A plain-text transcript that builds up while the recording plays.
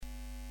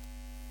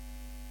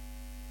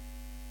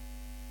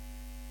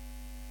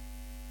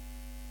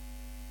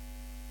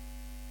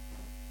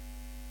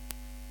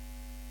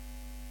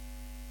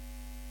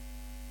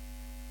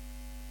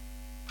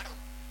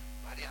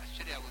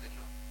ತೃಪ್ತಿ ಆಗುದಿಲ್ಲ.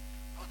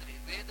 ಹೌದ್ರಿ,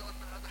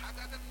 ವೇದವನ್ನು ಅದು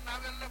ಹಾಗಾದ್ರೆ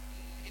ನಾವೆಲ್ಲ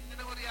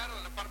ಹಿಂದಿನವರು ಯಾರು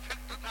ಅಲ್ಲ,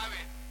 ಪರ್ಫೆಕ್ಟ್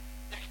ನಾವೇ.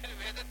 ಯಾಕಂದ್ರೆ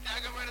ವೇದ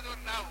ತ್ಯಾಗ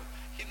ಮಾಡಿದವರು ನಾವು.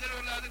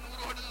 ಹಿಂದಿನವರೆಲ್ಲ ಅದು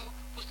 100 ಹೊಡೆದು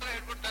ಪುಸ್ತಕ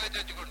ಹಿಡ್ಕೊಂಡು ತಲೆ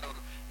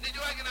ಚಚ್ಚಿಕೊಂಡವರು.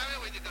 ನಿಜವಾಗಿ ನಾವೇ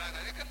ವೈದಿಕರಾಗ,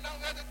 ಯಾಕಂದ್ರೆ ನಾವು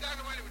ವೇದ ತ್ಯಾಗ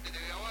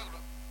ಮಾಡಿಬಿಟ್ಟಿದ್ದೇವೆ ಯಾವಾಗಲೂ.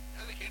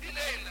 ಅದು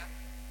ಹಿಡಿಲೇ ಇಲ್ಲ.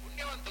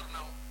 ಪುಣ್ಯವಂತರು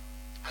ನಾವು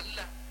ಅಲ್ಲ.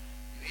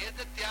 ವೇದ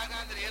ತ್ಯಾಗ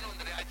ಅಂದ್ರೆ ಏನು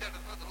ಅಂದ್ರೆ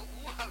ಆಚಾರ್ಯರು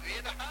ಊಹ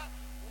ವೇದ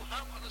ಊಹ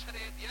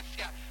ಮನುಸರೇ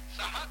ಯಸ್ಯ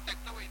ಸಹ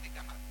ತ್ಯಕ್ತ ವೈದಿಕ.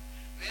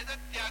 ವೇದ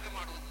ತ್ಯಾಗ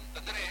ಮಾಡುವುದು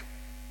ಅಂತಂದ್ರೆ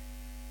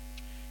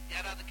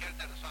ಯಾರಾದ್ರೂ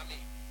ಕೇಳ್ತಾರೆ, ಸ್ವಾಮಿ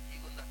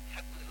ಈಗೊಂದು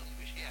ಅಧ್ಯಾತ್ಮದಲ್ಲಿ ಒಂದು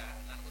ವಿಷಯ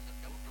ನನಗೊಂದು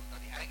ಡೌಟ್ ಉಂಟು,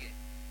 ಅದು ಹೇಗೆ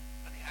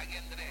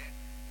ಅಂದ್ರೆ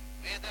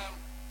ವೇದ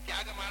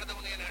ತ್ಯಾಗ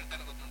ಮಾಡಿದವನು ಏನು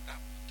ಹೇಳ್ತಾನೆ ಗೊತ್ತುಂಟ?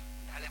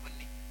 ನಾಳೆ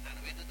ಬನ್ನಿ, ನಾನು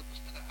ವೇದದ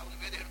ಪುಸ್ತಕ, ಅವನು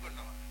ವೇದ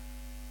ಹಿಡ್ಕೊಂಡವ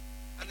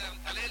ಅಂದ್ರೆ ಅವನ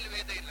ತಲೆಯಲ್ಲಿ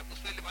ವೇದ ಇಲ್ಲ,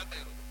 ಪುಸ್ತಕದಲ್ಲಿ ಮಾತ್ರ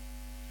ಇರೋದು.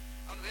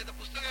 ಅವನು ವೇದ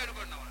ಪುಸ್ತಕ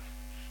ಹಿಡ್ಕೊಂಡವ,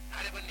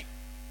 ನಾಳೆ ಬನ್ನಿ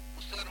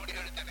ಪುಸ್ತಕ ನೋಡಿ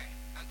ಹೇಳ್ತಾನೆ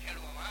ಅಂತ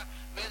ಹೇಳುವವ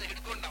ವೇದ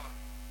ಹಿಡ್ಕೊಂಡವ.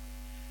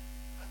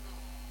 ಅದು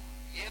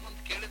ಏನಂತ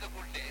ಕೇಳಿದ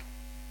ಕೂಡಲೇ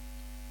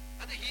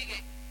ಅದು ಹೀಗೆ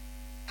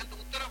ಅಂತ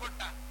ಉತ್ತರ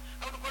ಕೊಟ್ಟ.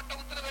 ಅವನು ಕೊಟ್ಟ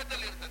ಉತ್ತರ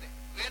ವೇದದಲ್ಲಿ ಇರ್ತದೆ,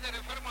 ವೇದ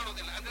ರೆಫರ್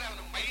ಮಾಡೋದಿಲ್ಲ. ಅಂದ್ರೆ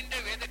ಅವನ ಮೈಂಡೇ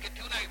ವೇದಕ್ಕೆ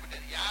ಟ್ಯೂನ್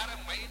ಆಗಿಬಿಟ್ಟಿದೆ. ಯಾರ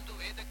ಮೈಂಡ್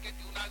ವೇದಕ್ಕೆ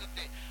ಟ್ಯೂನ್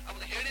ಆಗುತ್ತೆ,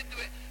 ಅವನು ಹೇಳಿದ್ದ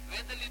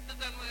ವೇದದಲ್ಲಿ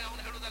ಇದ್ದದನ್ನು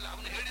ಅವನು ಹೇಳುವುದಲ್ಲ,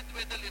 ಅವನು ಹೇಳಿದ್ದು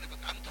ವೇದದಲ್ಲಿ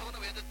ಇರಬೇಕು. ಅಂಥವನು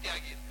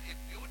ವೇದತ್ಯಾಗಿ.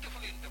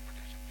 Beautiful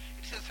interpretation,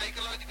 it's a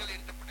psychological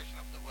interpretation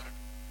of the word.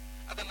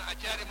 ಅದನ್ನು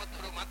ಆಚಾರ್ಯ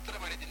ಮಧ್ವರು ಮಾತ್ರ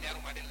ಮಾಡಿದ್ದೀನಿ,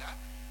 ಯಾರು ಮಾಡಿಲ್ಲ.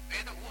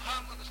 ವೇದ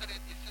ಊಹಾಮನುಸರೇ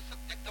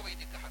ಸತ್ಯಕ್ತ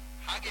ವೈದಿಕ.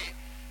 ಹಾಗೆ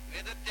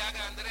ವೇದತ್ಯಾಗ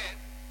ಅಂದ್ರೆ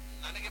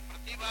ನನಗೆ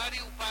ಪ್ರತಿ ಬಾರಿ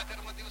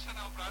ಉಪಕರ್ಮ ದಿವಸ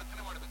ನಾವು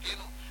ಪ್ರಾರ್ಥನೆ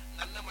ಮಾಡಬೇಕೇನು,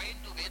 ನನ್ನ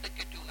ಮೈಂಡ್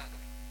ವೇದಕ್ಕೆ ಟ್ಯೂನ್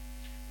ಆಗಬೇಕು.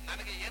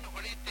 ನನಗೆ ಏನು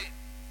ಹೊಳೆಯುತ್ತೆ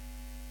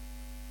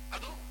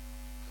ಅದು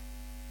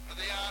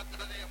ಹೃದಯ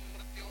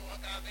ಮೃತ್ಯು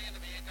ಕಾಮೇನ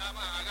ಮೇ ಕಾಮ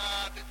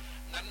ಆಗಾತ್.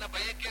 ನನ್ನ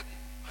ಬಯಕೆ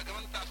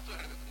ಭಗವಂತ ಅಸ್ತು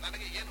ಹೇಳಬೇಕು.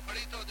 ನನಗೆ ಏನು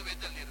ಹೊಳೆಯುತ್ತೋ ಅದು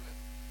ವೇದದಲ್ಲಿ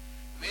ಇರಬೇಕು.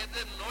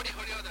 ವೇದ ನೋಡಿ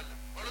ಹೊಳೆಯೋದಲ್ಲ,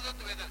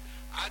 ಹೊಳೆದದ್ದು ವೇದ.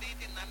 ಆ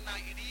ರೀತಿ ನನ್ನ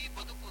ಇಡೀ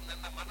ಬದುಕು,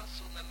 ನನ್ನ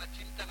ಮನಸ್ಸು, ನನ್ನ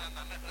ಚಿಂತನ,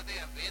 ನನ್ನ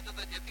ಹೃದಯ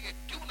ವೇದದ ಜೊತೆಗೆ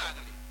ಟ್ಯೂನ್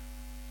ಆಗಲಿ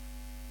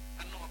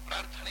ಅನ್ನುವ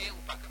ಪ್ರಾರ್ಥನೆಯೇ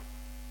ಉಪಕರ್ಮ.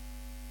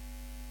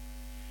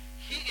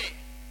 ಹೀಗೆ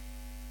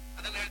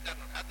ಅದನ್ನು ಹೇಳ್ತಾರೆ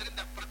ನೋಡಿ.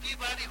 ಆದ್ದರಿಂದ ಪ್ರತಿ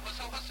ಬಾರಿ ಹೊಸ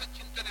ಹೊಸ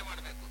ಚಿಂತನೆ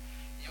ಮಾಡಬೇಕು.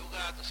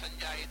 ಯೋಗಾತ್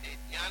ಸಂಜಾಯತೆ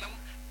ಜ್ಞಾನಂ,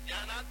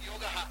 ಜ್ಞಾನಾತ್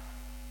ಯೋಗ.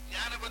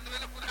 ಜ್ಞಾನ ಬಂದ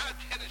ಮೇಲೆ ಪುನಃ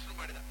ಅಧ್ಯಯನ ಶುರು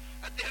ಮಾಡಿದ.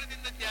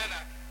 ಅಧ್ಯಯನದಿಂದ ಜ್ಞಾನ,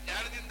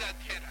 ಜ್ಞಾನದಿಂದ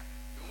ಅಧ್ಯಯನ.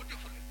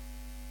 ಬ್ಯೂಟಿಫುಲ್.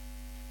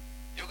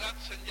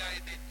 ಯೋಗಾತ್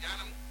ಸಂಜಾಯತೆ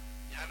ಜ್ಞಾನಂ,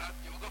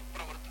 ಜ್ಞಾನಾತ್ ಯೋಗ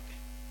ಪ್ರವರ್ತತೆ.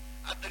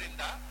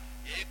 ಆದ್ದರಿಂದ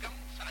ಏಕಂ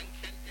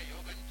ಸಾಂಖ್ಯಂಚ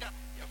ಯೋಗಂಚ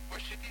ಯಃ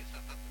ಪಶ್ಯತಿ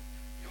ಸತತ್.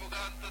 ಯೋಗ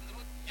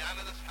ಅಂತಂದ್ರು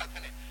ಜ್ಞಾನದ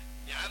ಸಾಧನೆ,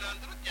 ಜ್ಞಾನ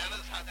ಅಂದ್ರೂ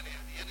ಜ್ಞಾನದ ಸಾಧನೆ.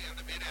 ಅದು ಏನು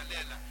ಎರಡು ಬೇರೆ ಅಲ್ಲೇ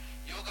ಅಲ್ಲ.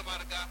 ಯೋಗ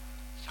ಮಾರ್ಗ,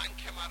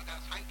 ಸಾಂಖ್ಯ ಮಾರ್ಗ.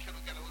 ಸಾಂಖ್ಯರು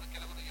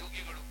ಕೆಲವರು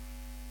ಯೋಗಿಗಳು.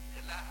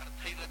 ಎಲ್ಲ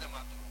ಅರ್ಥ ಇಲ್ಲದ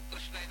ಮಾತು.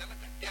 ಕೃಷ್ಣ ಇದನ್ನು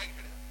ಗಟ್ಟಿಯಾಗಿ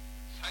ಹೇಳಿದ.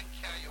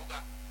 ಸಾಂಖ್ಯ ಯೋಗ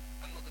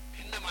ಅನ್ನೋದು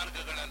ಭಿನ್ನ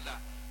ಮಾರ್ಗಗಳಲ್ಲ,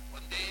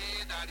 ಒಂದೇ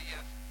ದಾರಿಯ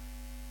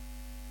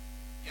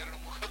ಎರಡು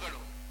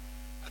ಮುಖಗಳು.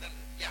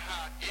 ಅದನ್ನು ಯಹ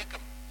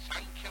ಏಕಂ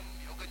ಸಾಂಖ್ಯಂ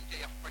ಯೋಗಂಚ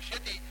ಯಃ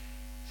ಪಶ್ಯತಿ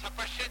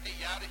ಸಪಶ್ಯತಿ.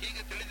 ಯಾರು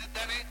ಹೀಗೆ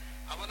ತಿಳಿದಿದ್ದಾನೆ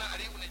ಅವನ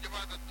ಅರಿವು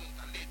ನಿಜವಾದದ್ದು ಅಂತ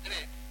ಅಲ್ಲಿ ಇದ್ರೆ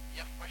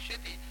ಯಃ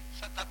ಪಶ್ಯತಿ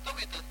ಸ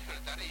ತತ್ವವಿತ್ತು ಅಂತ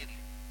ಹೇಳ್ತಾರೆ. ಇಲ್ಲಿ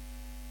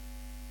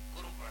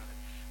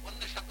ಕುರುಪುರಾಣದಲ್ಲಿ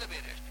ಒಂದು ಶಬ್ದ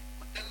ಬೇರೆ ಅಷ್ಟೇ,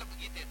 ಮತ್ತೆಲ್ಲ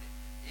ಗೀತೆ ಇದೆ.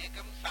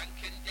 ಏಕಂ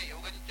ಸಾಂಖ್ಯಂಚ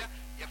ಯೋಗಂಚ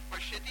ಯಃ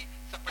ಪಶ್ಯತಿ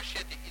ಸ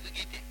ಪಶ್ಯತಿ, ಇದು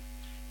ಗೀತೆ.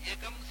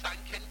 ಏಕಂ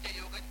ಸಾಂಖ್ಯಂಚ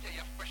ಯೋಗಂಚ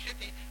ಯಃ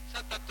ಪಶ್ಯತಿ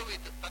ಸ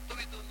ತತ್ವವಿತ್ತು.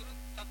 ತತ್ವವಿತ್ತು ಅಂದ್ರೆ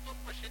ತತ್ವ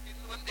ಪಶ್ಯತಿ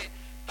ಇದು ಒಂದೇ.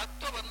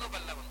 ತತ್ವವನ್ನು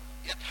ಬಲ್ಲವನು,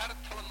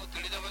 ಯಥಾರ್ಥವನ್ನು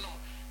ತಿಳಿದವನು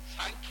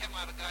ಸಾಂಖ್ಯ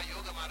ಮಾರ್ಗ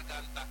ಯೋಗ ಮಾರ್ಗ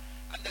ಅಂತ.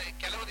 ಅಂದ್ರೆ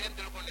ಕೆಲವರು ಏನ್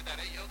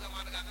ತಿಳ್ಕೊಂಡಿದ್ದಾರೆ, ಯೋಗ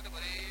ಮಾರ್ಗ ಅಂದ್ರೆ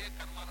ಬರೇ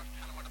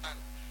ಕರ್ಮಾನುಷ್ಠಾನ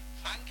ಮಾಡ್ತಾರೆ,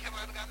 ಸಾಂಖ್ಯ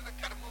ಮಾರ್ಗ ಅಂದ್ರೆ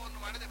ಕರ್ಮವನ್ನು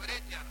ಮಾಡಿದ್ರೆ ಬರೇ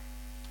ಜ್ಞಾನ.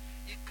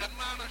 ಈ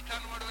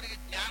ಕರ್ಮಾನುಷ್ಠಾನ ಮಾಡುವವರಿಗೆ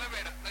ಜ್ಞಾನ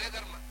ಬೇಡ, ಬರೇ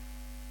ಕರ್ಮ.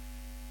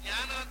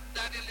 ಜ್ಞಾನ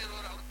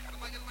ದಾರಿಯಲ್ಲಿರುವವರು ಅವ್ರು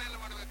ಕರ್ಮ ಗಿರ್ಮ ಎಲ್ಲ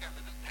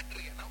ಮಾಡ್ಬೇಕಾದ್ರೆ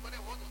ಭಟ್ರಿಗೆ ನಾವು ಬರೇ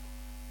ಓದುದು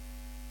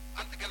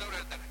ಅಂತ ಕೆಲವರು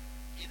ಹೇಳ್ತಾರೆ.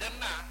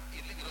 ಇದನ್ನ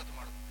ಇಲ್ಲಿ ವಿರೋಧ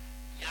ಮಾಡುದು.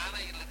 ಜ್ಞಾನ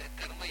ಇಲ್ಲದೆ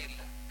ಕರ್ಮ ಇಲ್ಲ,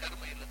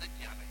 ಕರ್ಮ ಇಲ್ಲದೆ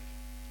ಜ್ಞಾನ ಇಲ್ಲ.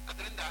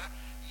 ಅದರಿಂದ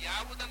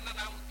ಯಾವುದನ್ನ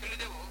ನಾವು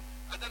ತಿಳಿದೆವೋ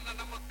ಅದನ್ನ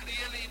ನಮ್ಮ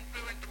ಕ್ರಿಯೆಯಲ್ಲಿ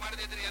ಇಂಪ್ಲಿಮೆಂಟ್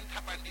ಮಾಡದಿದ್ರೆ ಎಂಥ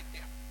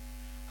ಪಾಂಡಿತ್ಯ.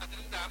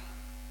 ಅದರಿಂದ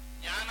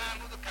ಜ್ಞಾನ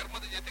ಅನ್ನೋದು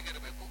ಕರ್ಮದ ಜೊತೆಗೆ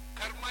ಇರಬೇಕು.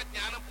 ಕರ್ಮ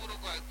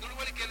ಜ್ಞಾನಪೂರ್ವಕವಾಗಿ,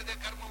 ತಿಳುವಳಿಕೆ ಇಲ್ಲದೆ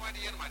ಕರ್ಮ ಮಾಡಿ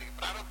ಏನ್ ಮಾಡಿ,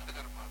 ಪ್ರಾರಬ್ಧ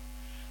ಕರ್ಮ.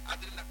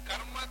 ಅದರಿಂದ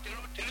ಕರ್ಮ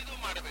ತಿಳಿದು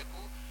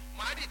ಮಾಡಬೇಕು,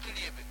 ಮಾಡಿ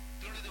ತಿಳಿಯಬೇಕು.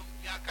 ತಿಳಿದು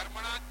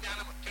ಕರ್ಮಣ ಜ್ಞಾನ,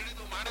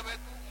 ತಿಳಿದು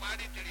ಮಾಡಬೇಕು,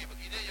 ಮಾಡಿ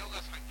ತಿಳಿಯಬೇಕು. ಇದೇ ಯೋಗ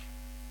ಸಾಂಖ್ಯ.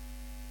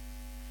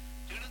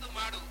 ತಿಳಿದು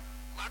ಮಾಡು,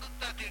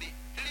 ಮಾಡುತ್ತಾ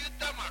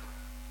ತಿಳಿಯುತ್ತಾ ಮಾಡು.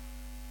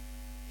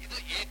 ಇದು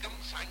ಏಕಂ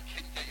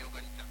ಸಾಂಖ್ಯಂಚ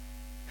ಯೋಗಂಚ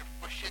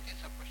ಪಶ್ಯತಿ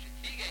ಸಪಶ್ಯತಿ.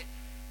 ಹೀಗೆ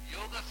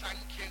ಯೋಗ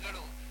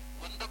ಸಾಂಖ್ಯಗಳು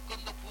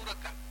ಒಂದಕ್ಕೊಂದು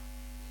ಪೂರಕ.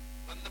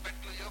 ಒಂದು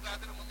ಮೆಟ್ಲು ಯೋಗ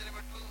ಆದ್ರೆ ಮುಂದಿನ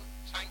ಮೆಟ್ಲು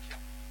ಸಾಂಖ್ಯ,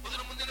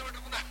 ಅದ್ರ ಮುಂದಿನ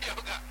ಮೆಟ್ಲು ಪುನಃ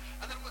ಯೋಗ.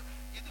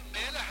 ಇದು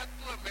ಮೇಲೆ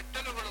ಹತ್ತುವ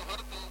ಮೆಟ್ಟಲುಗಳು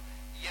ಹೊರತು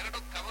ಎರಡು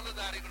ಕವಲು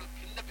ದಾರಿಗಳು,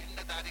 ಭಿನ್ನ ಭಿನ್ನ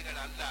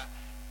ದಾರಿಗಳಲ್ಲ.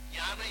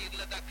 ಜ್ಞಾನ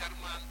ಇಲ್ಲದ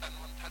ಕರ್ಮ ಅಂತ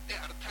ಅನ್ನುವಂಥದ್ದೇ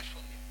ಅರ್ಥ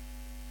ಶೂನ್ಯ.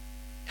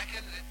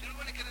 ಯಾಕೆಂದ್ರೆ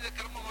ತಿಳುವಳಿಕೆ ಇಲ್ಲದೆ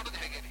ಕರ್ಮ ಮಾಡೋದು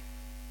ಹೇಗೆ ರೀ?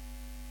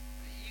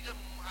 ಈಗ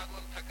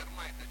ಆಗುವಂತಹ ಕರ್ಮ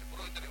ಆಯ್ತು,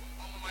 ಪುರೋಹಿತರೆ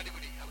ಹೋಮ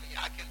ಮಾಡಿಬಿಡಿ, ಅವ್ರಿಗೆ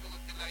ಯಾಕೆ ಅಂತ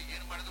ಗೊತ್ತಿಲ್ಲ,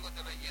 ಏನ್ ಮಾಡೋದು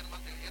ಗೊತ್ತಿಲ್ಲ, ಏನ್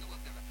ಮಾಡ್ತೇವೆ ಏನು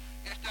ಗೊತ್ತಿಲ್ಲ.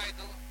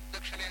 ಎಷ್ಟಾಯ್ತು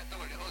ದಕ್ಷಿಣೆ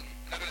ತಗೊಳ್ಳಿ, ಹೋಗಿ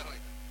ರಗಳೆ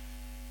ಹೋಯ್ತು.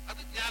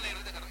 ಅದು ಜ್ಞಾನ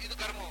ಇಲ್ಲದೆ ಕರ್ಮ. ಇದು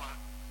ಕರ್ಮವ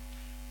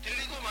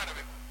ತಿಳಿದು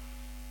ಮಾಡಬೇಕು.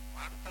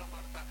 ಮಾಡ್ತಾ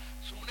ಮಾಡ್ತಾ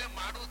ಸುಮ್ಮನೆ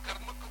ಮಾಡುವ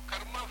ಕರ್ಮಕ್ಕೂ,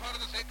 ಕರ್ಮ ಫಾರ್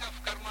ದ ಸೇಕ್ ಆಫ್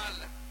ಕರ್ಮ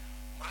ಅಲ್ಲ,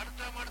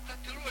 ಮಾಡ್ತಾ ಮಾಡ್ತಾ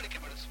ತಿಳುವಳಿಕೆ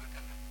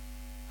ಬೆಳೆಸ್ಬೇಕಲ್ಲ.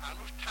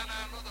 ಅನುಷ್ಠಾನ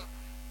ಅನ್ನೋದು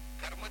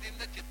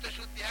ಕರ್ಮದಿಂದ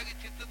ಚಿತ್ತಶುದ್ಧಿಯಾಗಿ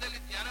ಚಿತ್ತದಲ್ಲಿ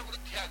ಜ್ಞಾನ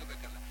ವೃದ್ಧಿ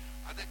ಆಗಬೇಕಲ್ಲ.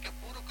 ಅದಕ್ಕೆ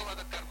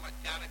ಪೂರಕವಾದ ಕರ್ಮ,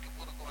 ಜ್ಞಾನಕ್ಕೆ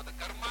ಪೂರಕವಾದ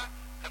ಕರ್ಮ,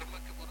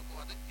 ಕರ್ಮಕ್ಕೆ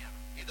ಪೂರಕವಾದ ಜ್ಞಾನ.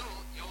 ಇದು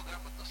ಯೋಗ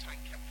ಮತ್ತು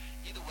ಸಾಂಖ್ಯ.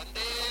 ಇದು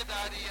ಒಂದೇ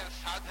ದಾರಿಯ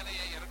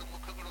ಸಾಧನೆಯ ಎರಡು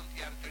ಮುಖಗಳು ಅಂತ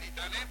ಯಾರು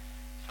ತಿಳಿತಾನೆ,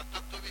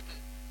 ಸತತ್ವವಿದ್,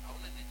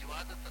 ಅವನ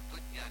ನಿಜವಾದ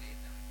ತತ್ವಜ್ಞಾನಿ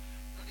ಇದ್ದಾನೆ.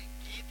 ನೋಡಿ,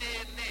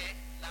 ಗೀತೆಯನ್ನೇ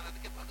ನಾನು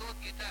ಅದಕ್ಕೆ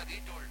ಭಗವದ್ಗೀತಾ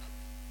ರೀಟೋಲ್ಡ್,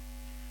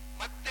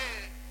 ಮತ್ತೆ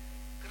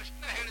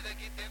ಕೃಷ್ಣ ಹೇಳಿದ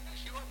ಗೀತೆಯನ್ನು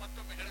ಶಿವ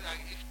ಮತ್ತೊಮ್ಮೆ ಹೇಳಿದ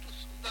ಹಾಗೆ ಇಷ್ಟು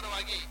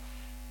ಸುಂದರವಾಗಿ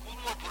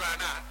ಕೂರ್ಮ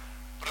ಪುರಾಣ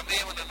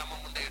ಪ್ರಮೇಯವನ್ನು ನಮ್ಮ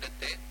ಮುಂದೆ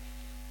ಇಡುತ್ತೆ.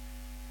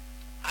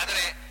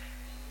 ಆದರೆ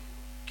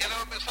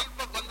ಕೆಲವೊಮ್ಮೆ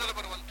ಸ್ವಲ್ಪ ಗೊಂದಲ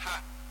ಬರುವಂತಹ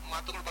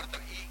ಮಾತುಗಳು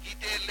ಬರ್ತವೆ. ಈ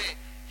ಗೀತೆಯಲ್ಲೇ,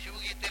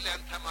 ಶಿವಗೀತೆಯಲ್ಲೇ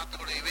ಅಂತಹ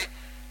ಮಾತುಗಳು ಇವೆ.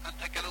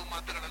 ಅಂತ ಕೆಲವು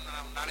ಮಾತುಗಳನ್ನು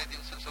ನಾವು ನಾಳೆ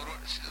ದಿವಸ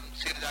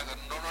ಸೇರಿದಾಗ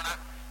ನೋಡೋಣ.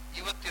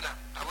 ಇವತ್ತಿನ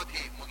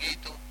ಅವಧಿ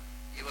ಮುಗಿಯಿತು.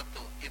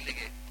 ಇವತ್ತು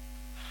ಇಲ್ಲಿಗೆ.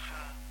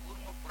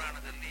 ಕೂರ್ಮ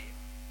ಪುರಾಣದಲ್ಲಿ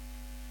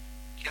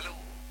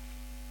ಕೆಲವು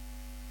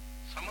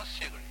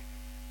ಸಮಸ್ಯೆಗಳಿವೆ.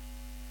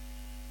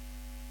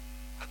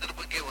 ಅದರ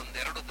ಬಗ್ಗೆ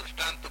ಒಂದೆರಡು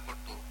ದೃಷ್ಟಾಂತ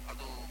ಕೊಟ್ಟು,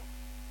 ಅದು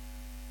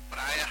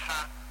ಪ್ರಾಯ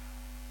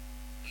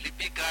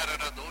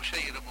ಲಿಪಿಕಾರರ ದೋಷ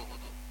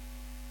ಇರಬಹುದು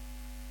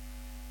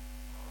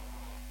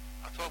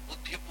ಅಥವಾ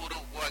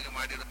ಬುದ್ಧಿಪೂರ್ವಕವಾಗಿ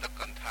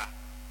ಮಾಡಿರತಕ್ಕಂಥ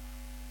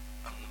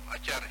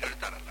ಆಚಾರ್ಯ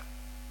ಹೇಳ್ತಾರಲ್ಲ,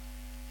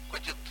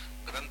 ಕ್ವಚಿತ್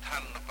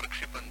ಗ್ರಂಥಾನ್ನ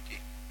ಪ್ರಕ್ಷಿಪಂತಿ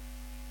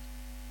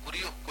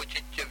ಕುರಿಯು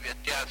ಕ್ವಚಿಚ್ಚ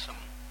ವ್ಯತ್ಯಾಸಂ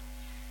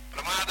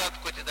ಪ್ರಮಾದಾತ್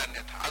ಕ್ವಚಿತ್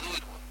ಅನ್ಯಥ. ಅದು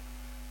ಇರ್ಬೋದು.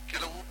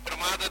 ಕೆಲವು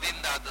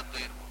ಪ್ರಮಾದದಿಂದ ಆದದ್ದು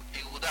ಇರ್ಬೋದು.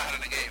 ಈಗ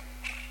ಉದಾಹರಣೆಗೆ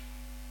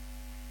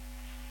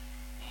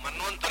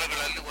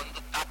ಮನ್ವಂತರಗಳಲ್ಲಿ ಒಂದು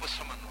ತಾಪಸ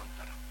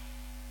ಮನ್ವಂತರ,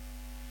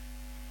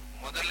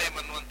 ಮೊದಲನೇ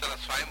ಮನ್ವಂತರ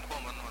ಸ್ವಯಂಭೂ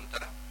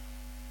ಮನ್ವಂತರ,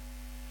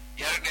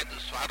 ಎರಡನೇದು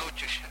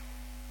ಸ್ವಾರೋಚಿಷ,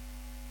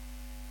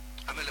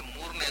 ಆಮೇಲೆ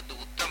ಮೂರನೇದು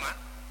ಉತ್ತಮ,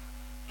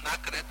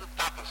 ನಾಲ್ಕನೇದು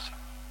ತಾಪಸ.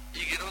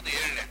 ಈಗಿರೋದು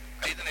ಏಳನೇದು.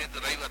 ಐದನೇದು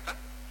ರೈವತ,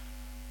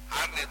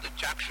 ಆರನೇದು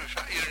ಚಾಕ್ಷುಷ,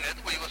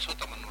 ಏಳನೇದು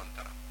ವೈವಸ್ವತ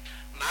ಮನ್ವಂತರ,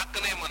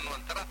 ನಾಲ್ಕನೇ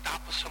ಮನ್ವಂತರ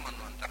ತಾಪಸ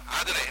ಮನ್ವಂತರ.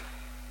 ಆದರೆ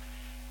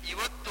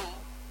ಇವತ್ತು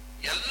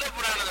ಎಲ್ಲ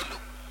ಪುರಾಣದಲ್ಲೂ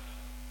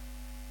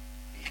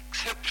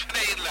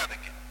ಎಕ್ಸೆಪ್ಷನೇ ಇಲ್ಲ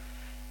ಅದಕ್ಕೆ.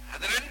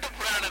 18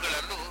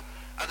 ಪುರಾಣಗಳಲ್ಲೂ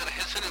ಅದರ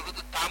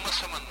ಹೆಸರಿರುವುದು ತಾಮಸ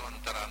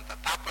ಮನ್ವಂತರ ಅಂತ.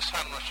 ತಾಪಸ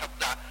ಅನ್ನುವ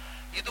ಶಬ್ದ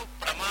ಇದು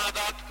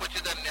ಪ್ರಮಾದಾತ್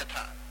ಕ್ವಚಿದನ್ಯಥ.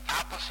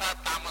 ತಾಪಸ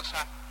ತಾಮಸ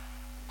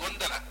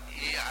ಗೊಂದಲ,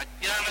 ಈ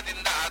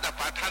ಅಜ್ಞಾನದಿಂದ ಆದ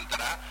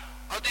ಪಾಠಾಂತರ,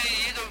 ಅದು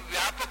ಈಗ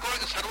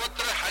ವ್ಯಾಪಕವಾಗಿ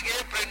ಸರ್ವತ್ರ ಹಾಗೇ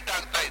ಪ್ರಿಂಟ್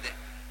ಆಗ್ತಾ ಇದೆ.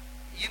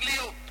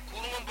 ಇಲ್ಲಿಯೂ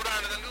ಕೂರ್ಮ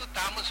ಪುರಾಣದಲ್ಲಿಯೂ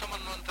ತಾಮಸ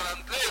ಮನ್ವಂತರ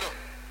ಅಂತಲೇ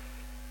ಇರೋದು.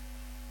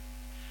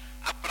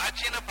 ಆ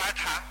ಪ್ರಾಚೀನ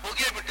ಪಾಠ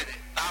ಹೋಗೇ ಬಿಟ್ಟಿದೆ.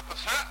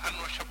 ತಾಪಸ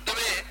ಅನ್ನುವ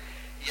ಶಬ್ದವೇ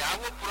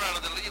ಯಾವ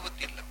ಪುರಾಣದಲ್ಲೂ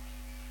ಇವತ್ತಿಲ್ಲ.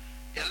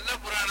 ಎಲ್ಲ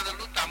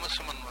ಪುರಾಣದಲ್ಲೂ ತಾಮಸ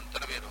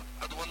ಮನ್ವಂತರವೇ ಇರೋದು.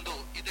 ಅದು ಒಂದು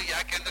ಇದು.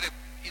 ಯಾಕೆಂದ್ರೆ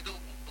ಇದು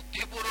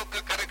ಬುದ್ಧಿಪೂರ್ವಕ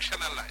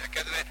ಕರೆಕ್ಷನ್ ಅಲ್ಲ.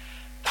 ಯಾಕೆಂದ್ರೆ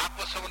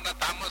ತಾಪಸವನ್ನ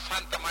ತಾಮಸ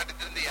ಅಂತ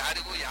ಮಾಡಿದ್ರಿಂದ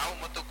ಯಾರಿಗೂ ಯಾವ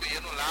ಮತಕ್ಕೂ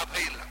ಏನು ಲಾಭ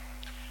ಇಲ್ಲ.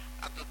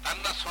 ಅದು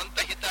ತನ್ನ ಸ್ವಂತ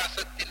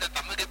ಹಿತಾಸಕ್ತಿಯಿಂದ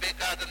ತಮಗೆ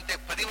ಬೇಕಾದಂತೆ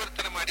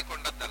ಪರಿವರ್ತನೆ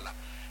ಮಾಡಿಕೊಂಡದ್ದಲ್ಲ.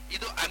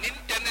 ಇದು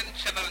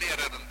ಅನ್ಇಂಟೆನ್ಷನಲ್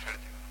ಎರರ್ ಅಂತ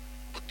ಹೇಳ್ತೀವಿ.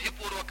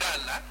 ಬುದ್ಧಿಪೂರ್ವಕ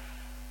ಅಲ್ಲ,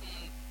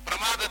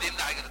 ಪ್ರಮಾದದಿಂದ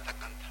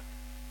ಆಗಿರತಕ್ಕಂಥದ್ದು.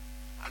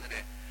 ಆದರೆ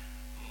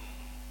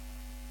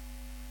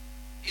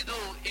ಇದು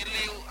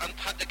ಇಲ್ಲಿಯೂ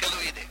ಅಂಥದ್ದು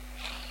ಕೆಲವು ಇದೆ.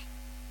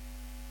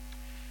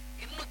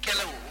 ಇನ್ನು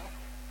ಕೆಲವು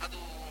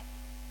ಅದು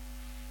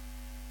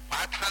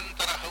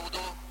ಪಾಠಾಂತರ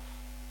ಹೌದು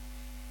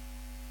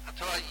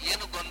ಅಥವಾ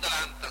ಏನು ಗೊಂದಲ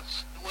ಅಂತ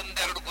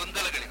ಒಂದೆರಡು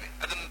ಗೊಂದಲಗಳಿವೆ.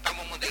 ಅದನ್ನು ತಮ್ಮ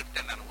ಮುಂದೆ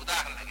ಇಡ್ತೇನೆ ನಾನು.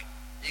 ಉದಾಹರಣೆಗೆ,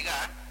 ಈಗ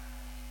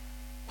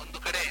ಒಂದು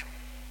ಕಡೆ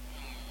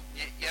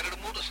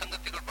 2-3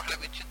 ಸಂಗತಿಗಳು ಬಹಳ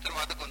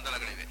ವಿಚಿತ್ರವಾದ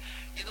ಗೊಂದಲಗಳಿವೆ.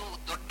 ಇದು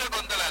ದೊಡ್ಡ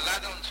ಗೊಂದಲ ಅಲ್ಲ,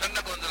 ಅದು ಒಂದು ಸಣ್ಣ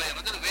ಗೊಂದಲ.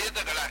 ಎನ್ನುವುದು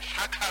ವೇದಗಳ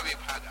ಶಾಖಾ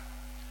ವಿಭಾಗ.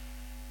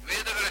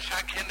 ವೇದಗಳ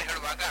ಶಾಖೆಯನ್ನು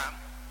ಹೇಳುವಾಗ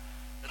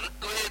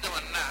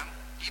ಋಗ್ವೇದವನ್ನ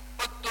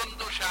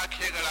 21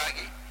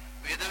 ಶಾಖೆಗಳಾಗಿ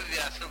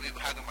ವೇದವ್ಯಾಸರು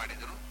ವಿಭಾಗ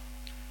ಮಾಡಿದರು.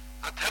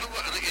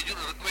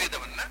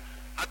 ಋಗ್ವೇದವನ್ನ,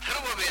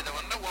 ಅಥರ್ವ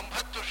ವೇದವನ್ನ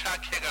 9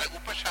 ಶಾಖೆಗಳ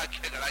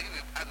ಉಪಶಾಖೆಗಳಾಗಿ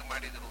ವಿಭಾಗ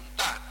ಮಾಡಿದರು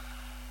ಅಂತ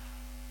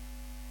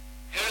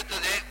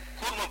ಹೇಳ್ತದೆ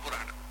ಕೂರ್ಮ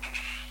ಪುರಾಣ.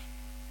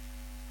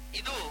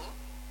 ಇದು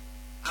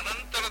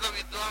ಅನಂತರದ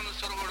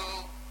ವಿದ್ವಾಂಸರುಗಳು,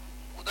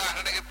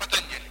 ಉದಾಹರಣೆಗೆ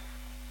ಪತಂಜಲಿ,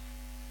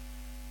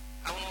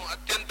 ಅವನು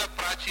ಅತ್ಯಂತ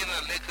ಪ್ರಾಚೀನ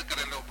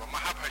ಲೇಖಕರೆಲ್ಲ ಒಬ್ಬ.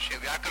 ಮಹಾಭಾಷ್ಯ,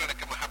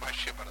 ವ್ಯಾಕರಣಕ್ಕೆ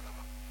ಮಹಾಭಾಷ್ಯ ಬರೆದವ.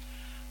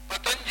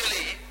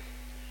 ಪತಂಜಲಿ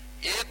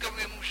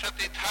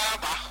 21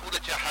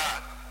 ಬಾಹುರಚಃ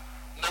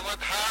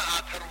 9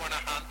 ಅಥರ್ವಣ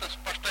ಅಂತ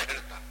ಸ್ಪಷ್ಟ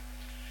ಹೇಳ್ತಾನೆ.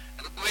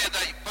 ಋಗ್ವೇದ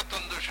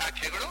 21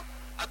 ಶಾಖೆಗಳು,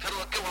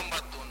 ಅಥರ್ವಕ್ಕೆ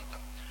 9 ಅಂತ.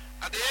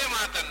 ಅದೇ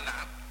ಮಾತನ್ನ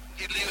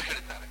ಇಲ್ಲಿಯೂ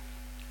ಹೇಳ್ತಾರೆ.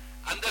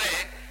 ಅಂದರೆ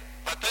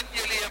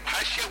ಪತಂಜಲಿಯ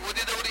ಭಾಷ್ಯ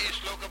ಓದಿದವರು ಈ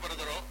ಶ್ಲೋಕ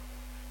ಬರೆದರು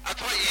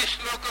ಅಥವಾ ಈ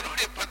ಶ್ಲೋಕ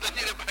ನೋಡಿ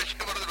ಪತಂಜಲಿ ಭಾಷ್ಯ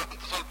ಬರೆದರು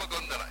ಅಂತ ಸ್ವಲ್ಪ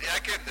ಗೊಂದಲ.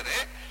 ಯಾಕೆಂದ್ರೆ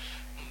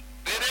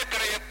ಬೇರೆ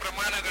ಕಡೆಯ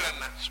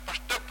ಪ್ರಮಾಣಗಳನ್ನ,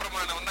 ಸ್ಪಷ್ಟ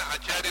ಪ್ರಮಾಣವನ್ನ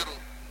ಆಚಾರ್ಯರು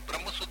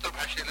ಬ್ರಹ್ಮಸೂತ್ರ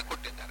ಭಾಷೆಯಲ್ಲಿ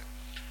ಕೊಟ್ಟಿದ್ದಾರೆ.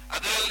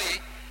 ಅದರಲ್ಲಿ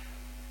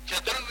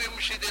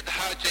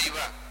 24 ಚೈವ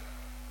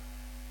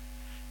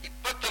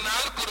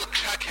 24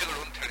 ಋಕ್ಷಾಖೆಗಳು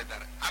ಅಂತ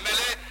ಹೇಳಿದ್ದಾರೆ.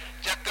 ಆಮೇಲೆ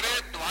ಚಕ್ರೆ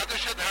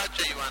 12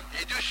 ಚೈವ ಅಂತ,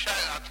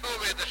 ಅಥರ್ವ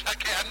ವೇದ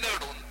ಶಾಖೆ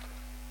 12 ಅಂತ.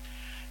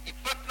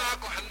 24,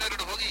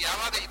 12 ಹೋಗಿ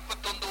ಯಾವಾಗ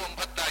 21,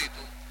 9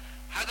 ಆಯಿತು.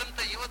 ಹಾಗಂತ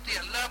ಇವತ್ತು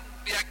ಎಲ್ಲ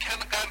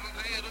ವ್ಯಾಖ್ಯಾನಕಾರರು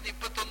ಇರೋದು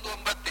 21,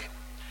 9.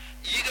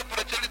 ಈಗ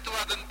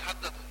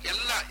ಪ್ರಚಲಿತವಾದಂತಹದ್ದು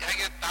ಎಲ್ಲ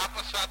ಹೇಗೆ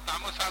ತಾಪಸ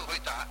ತಾಮಸ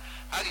ಹೋಯ್ತಾ,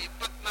 ಹಾಗೆ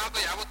 24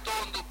 ಯಾವತ್ತೋ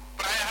ಒಂದು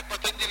ಪ್ರಾಯ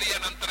ಪತಂಜಲಿಯ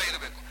ನಂತರ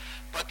ಇರಬೇಕು.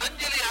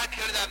 ಪತಂಜಲಿ ಯಾಕೆ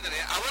ಹೇಳಿದ ಅಂದ್ರೆ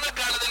ಅವನ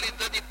ಕಾಲದಲ್ಲಿ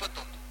ಇದ್ದದ್ದು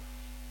 21.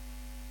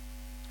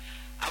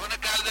 ಅವನ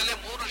ಕಾಲದಲ್ಲೇ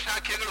 3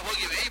 ಶಾಖೆಗಳು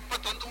ಹೋಗಿವೆ,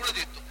 21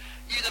 ಉಳಿದಿತ್ತು.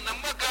 ಈಗ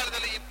ನಮ್ಮ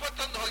ಕಾಲದಲ್ಲಿ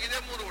 21 ಹೋಗಿದೆ,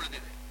 3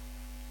 ಉಳಿದಿದೆ.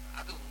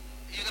 ಅದು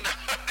ಈಗ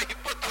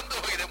 21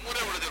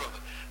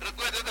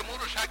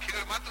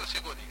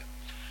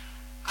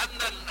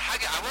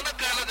 ಹಾಗೆ ಅವನ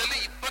ಕಾಲದಲ್ಲಿ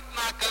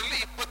 24ರಲ್ಲಿ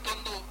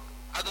 21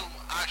 ಅದು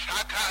ಆ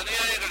ಶಾಖಾ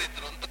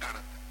ಅನುಯಾಯಿಗಳಿದ್ರು ಅಂತ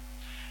ಕಾಣುತ್ತೆ.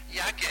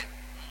 ಯಾಕೆ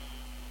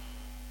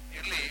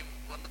ಇಲ್ಲಿ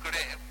ಒಂದು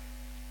ಕಡೆ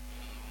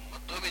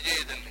ಮಧ್ವ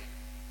ವಿಜಯದಲ್ಲಿ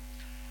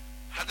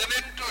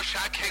 18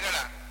 ಶಾಖೆಗಳ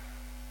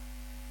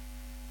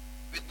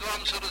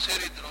ವಿದ್ವಾಂಸರು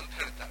ಸೇರಿದ್ರು ಅಂತ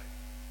ಹೇಳ್ತಾರೆ.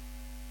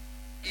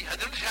 ಈ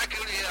 18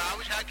 ಶಾಖೆಗಳು ಯಾವ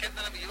ಶಾಖೆ ಅಂತ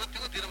ನಮ್ಗೆ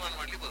ಇವತ್ತಿಗೂ ತೀರ್ಮಾನ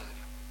ಮಾಡ್ಲಿಕ್ಕೆ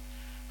ಬರೋದಿಲ್ಲ.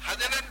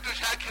 18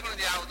 ಶಾಖೆಗಳು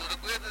ಯಾವುದು?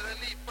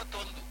 ಋಗ್ವೇದದಲ್ಲಿ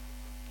 21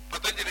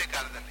 ಪತಂಜಲಿ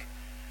ಕಾಲದಲ್ಲಿ,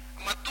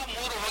 ಮತ್ತು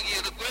 3 ಹೋಗಿ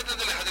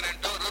ಋಗ್ವೇದದಲ್ಲಿ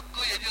 18,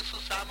 ಋಗ್ಗು ಯಜಸ್ಸು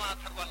ಸಾಮ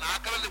ಅಥವಾ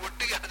 4ರಲ್ಲಿ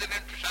ಒಟ್ಟಿಗೆ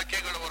 18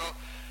 ಶಾಖೆಗಳು ಬರೋ.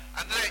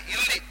 ಅಂದ್ರೆ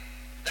ಇಲ್ಲಿ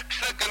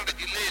ದಕ್ಷಿಣ ಕನ್ನಡ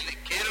ಜಿಲ್ಲೆಯಲ್ಲಿ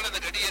ಕೇರಳದ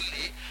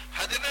ಗಡಿಯಲ್ಲಿ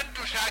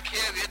 18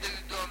 ಶಾಖೆಯ ವೇದ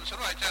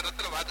ವಿದ್ವಾಂಸರು ಆಚಾರ್ಯ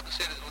ಹತ್ರ ವಾದಕ್ಕೆ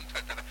ಸೇರಿದ್ರು ಅಂತ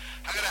ಹೇಳ್ತಾರೆ.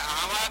 ಹಾಗಾದ್ರೆ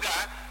ಆವಾಗ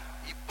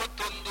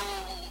 21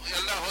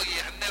 ಎಲ್ಲ ಹೋಗಿ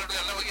 12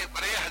 ಎಲ್ಲ ಹೋಗಿ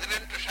ಬರೀ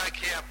 18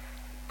 ಶಾಖೆಯ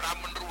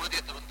ಬ್ರಾಹ್ಮಣರು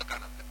ಉಳಿದಿದ್ರು ಅಂತ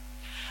ಕಾಣುತ್ತೆ.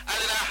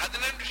 ಆದ್ರೆ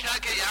 18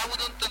 ಶಾಖೆ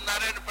ಯಾವುದು ಅಂತ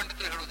ನಾರಾಯಣ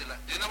ಪಂಡಿತರು ಹೇಳುವುದಿಲ್ಲ.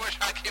 ದಿನವ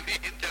ಶಾಖೆ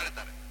ಅಂತ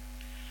ಹೇಳ್ತಾರೆ.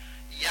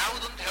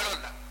 ಯಾವುದು ಅಂತ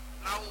ಹೇಳೋಲ್ಲ,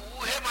 ನಾವು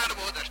ಊಹೆ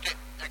ಮಾಡಬಹುದಷ್ಟೇ.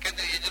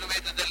 ಯಾಕೆಂದ್ರೆ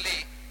ಯಜುರ್ವೇದದಲ್ಲಿ,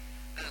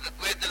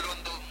 ಋಗ್ವೇದದಲ್ಲಿ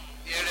ಒಂದು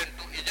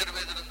 7-8,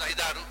 ಯಜುರ್ವೇದದಲ್ಲಿ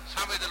 5-6,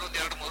 ಸಾಮವೇದದಲ್ಲಿ ಒಂದು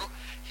 2-3,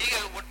 ಹೀಗೆ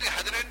ಒಟ್ಟಿಗೆ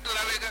 18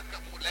 ನಾವೀಗ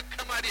ಲೆಕ್ಕ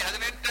ಮಾಡಿ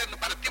 18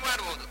 ಭರ್ತಿ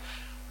ಮಾಡಬಹುದು.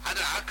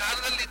 ಆದ್ರೆ ಆ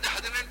ಕಾಲದಲ್ಲಿ ಇದ್ದ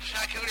 18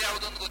 ಶಾಖೆಗಳು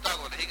ಯಾವುದೊಂದು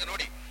ಗೊತ್ತಾಗೋಲ್ಲ. ಹೀಗೆ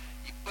ನೋಡಿ,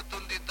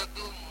 21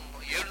 ಇದ್ದದ್ದು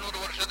 700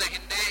 ವರ್ಷದ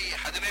ಹಿಂದೆ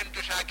 18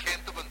 ಶಾಖೆ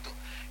ಅಂತ ಬಂತು.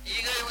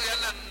 ಈಗ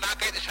ಎಲ್ಲ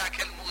 4-5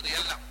 ಶಾಖೆಯಲ್ಲಿ ಮುಗಿದು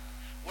ಎಲ್ಲ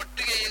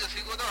ಒಟ್ಟಿಗೆ ಈಗ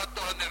ಸಿಗೋದು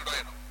 10-12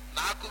 ಏನೋ.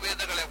 4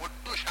 ವೇದಗಳ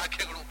ಒಟ್ಟು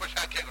ಶಾಖೆಗಳು,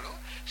 ಉಪಶಾಖೆಗಳು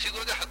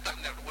ಸಿಗೋದು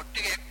 10-12.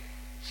 ಒಟ್ಟಿಗೆ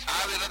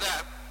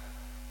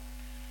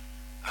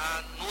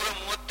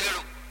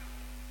 1137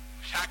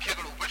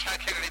 ಶಾಖೆಗಳು,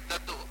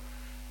 ಉಪಶಾಖೆಗಳಿದ್ದದ್ದು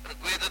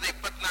ಋಗ್ವೇದದ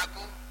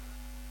 24,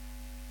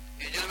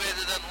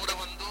 ಯಜುರ್ವೇದದ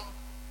 101,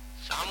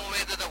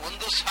 ಸಾಮವೇದದ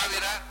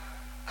 1000,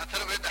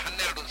 ಅಥರ್ವೇದ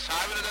 12,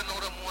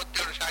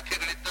 1137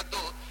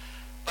 ಶಾಖೆಗಳಿದ್ದದ್ದು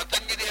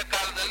ಪತಂಜಲಿಯ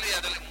ಕಾಲದಲ್ಲಿ.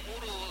 ಅದರಲ್ಲಿ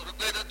 3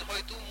 ಋಗ್ವೇದದ್ದು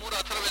ಹೋಯ್ತು, 3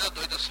 ಅಥರ್ವೇದದ್ದು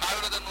ಹೋಯ್ತು,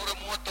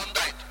 1131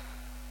 ಆಯ್ತು.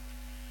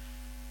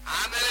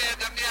 ಆಮೇಲೆ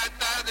ಕಮ್ಮಿ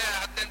ಆಗ್ತಾ ಇದೆ,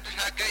 18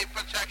 ಶಾಖೆ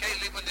 20 ಶಾಖೆ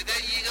ಇಲ್ಲಿ ಬಂದಿದೆ.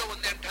 ಈಗ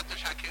ಒಂದು 8-10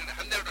 ಶಾಖೆಗಳು,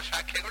 12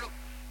 ಶಾಖೆಗಳು.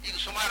 ಈಗ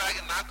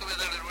ಸುಮಾರಾಗಿ 4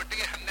 ವೇದಗಳ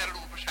ಒಟ್ಟಿಗೆ 12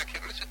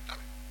 ಉಪಶಾಖೆಗಳು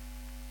ಸಿಗ್ತವೆ.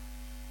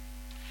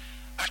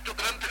 ಅಷ್ಟು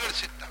ಗ್ರಂಥಗಳು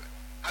ಸಿಗ್ತವೆ.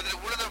 ಆದ್ರೆ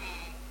ಉಳಿದ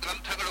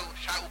ಗ್ರಂಥಗಳು,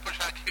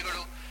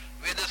 ಉಪಶಾಖೆಗಳು,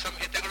 ವೇದ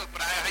ಸಂಹಿತೆಗಳು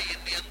ಪ್ರಾಯ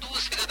ಎಂದೂ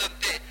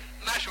ಸಿಗದಂತೆ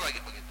ನಾಶವಾಗಿ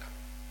ಹೋಗಿದ್ದಾವೆ.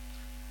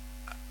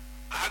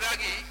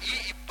 ಹಾಗಾಗಿ ಈ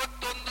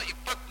 21,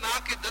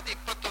 24 ಇದ್ದದ್ದು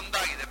 21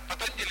 ಆಗಿದೆ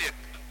ಪತಂಜಲಿಯ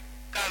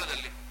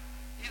ಕಾಲದಲ್ಲಿ.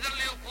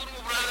 ಇದರಲ್ಲಿ ಕೂರ್ಮ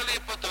ಪುರಾಣದಲ್ಲಿ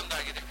 21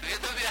 ಆಗಿದೆ.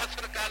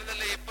 ವೇದವ್ಯಾಸರ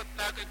ಕಾಲದಲ್ಲಿ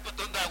 24,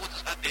 21 ಆಗುವುದು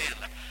ಸಾಧ್ಯ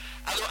ಇಲ್ಲ.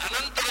 ಅದು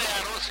ಅನಂತರ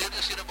ಯಾರೋ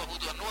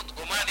ಸೇರಿಸಿರಬಹುದು ಅನ್ನೋ ಒಂದು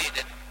ಗುಮಾನಿ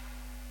ಇದೆ.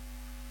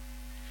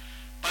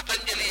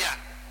 ಪತಂಜಲಿಯ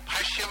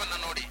ಭಾಷ್ಯವನ್ನು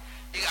ನೋಡಿ.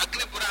 ಈಗ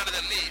ಅಗ್ನಿ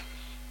ಪುರಾಣದಲ್ಲಿ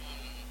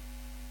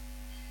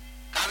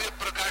ಕಾವ್ಯ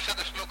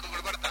ಪ್ರಕಾಶದ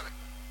ಶ್ಲೋಕಗಳು ಬರ್ತವೆ.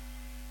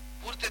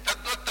 ಪೂರ್ತಿ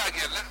ತದ್ವತ್ತಾಗಿ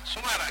ಅಲ್ಲ,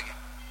 ಸುಮಾರಾಗಿ.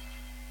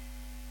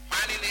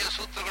 ಪಾಣಿನಿಯ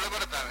ಸೂತ್ರಗಳು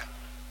ಬರ್ತವೆ,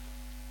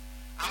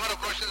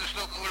 ಅಮರಕೋಶದ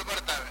ಶ್ಲೋಕಗಳು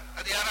ಬರ್ತವೆ.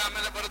 ಅದು ಯಾರ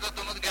ಆಮೇಲೆ ಬರೆದದ್ದು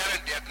ಅನ್ನೋದು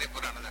ಗ್ಯಾರಂಟಿ ಅಗ್ನಿ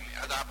ಪುರಾಣದಲ್ಲಿ,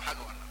 ಅದು ಆ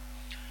ಭಾಗವನ್ನು.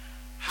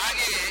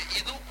 ಹಾಗೆಯೇ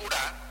ಇದು ಕೂಡ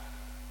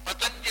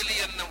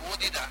ಪತಂಜಲಿಯನ್ನು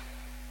ಓದಿದ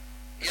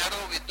ಯಾರೋ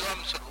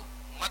ವಿದ್ವಾಂಸರು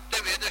ಮತ್ತೆ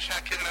ವೇದ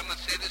ಶಾಖೆಗಳನ್ನು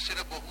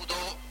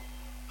ಸೇರಿಸಿರಬಹುದೋ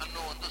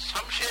ಅನ್ನೋ ಒಂದು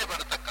ಸಂಶಯ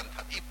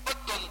ಬರತಕ್ಕಂಥದ್ದು.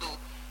 21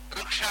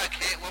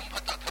 ಋಕ್ಷಾಖೆ,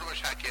 9 ಅಥರ್ವ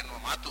ಶಾಖೆ ಎನ್ನುವ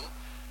ಮಾತು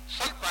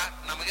ಸ್ವಲ್ಪ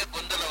ನಮಗೆ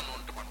ಗೊಂದಲವನ್ನು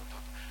ಉಂಟು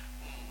ಮಾಡುತ್ತದೆ.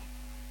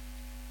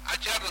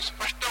 ಆಚಾರ್ಯರು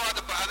ಸ್ಪಷ್ಟವಾದ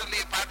ಅದರಲ್ಲಿ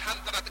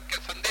ಪಾಠಾಂತರ, ಅದಕ್ಕೆ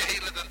ಸಂದೇಹ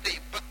ಇಲ್ಲದಂತೆ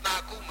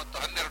 24 ಮತ್ತು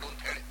 12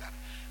 ಅಂತ ಹೇಳಿದ್ದಾರೆ.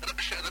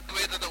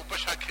 ಋಗ್ವೇದದ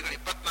ಉಪಶಾಖೆಗಳು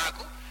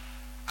 24,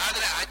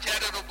 ಆದ್ರೆ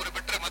ಆಚಾರ್ಯರೊಬ್ಬರು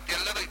ಬಿಟ್ಟರೆ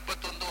ಮತ್ತೆಲ್ಲರೂ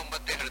 21,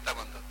 9 ಹೇಳ್ತಾ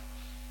ಬಂದದ್ದು.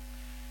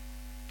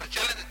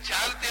 ಪ್ರಚಲಿತ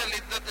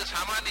ಚಾಲ್ತಿಯಲ್ಲಿದ್ದದ್ದು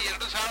ಸಾಮಾನ್ಯ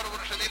 2000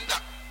 ವರ್ಷದಿಂದ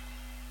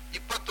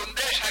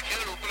 21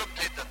 ಶಾಖೆಗಳು ಉಪಲಬ್ಧ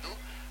ಇದ್ದದ್ದು.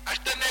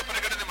 ಅಷ್ಟನ್ನೇ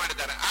ಪ್ರಕಟಣೆ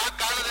ಮಾಡಿದ್ದಾರೆ. ಆ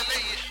ಕಾಲದಲ್ಲೇ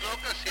ಈ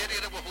ಶ್ಲೋಕ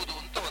ಸೇರಿರಬಹುದು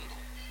ಅಂತ ಒಂದು.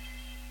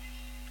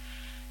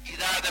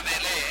 ಇದಾದ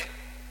ಮೇಲೆ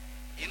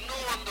ಇನ್ನೂ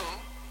ಒಂದು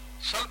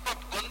ಸ್ವಲ್ಪ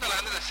ಗೊಂದಲ,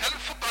 ಅಂದ್ರೆ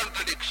ಸೆಲ್ಫ್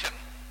ಕಾಂಟ್ರಡಿಕ್ಷನ್.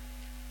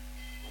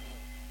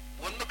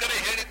 ಒಂದು ಕಡೆ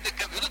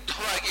ಹೇಳಿದ್ದಕ್ಕೆ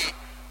ವಿರುದ್ಧವಾಗಿ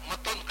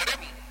ಮತ್ತೊಂದು ಕಡೆ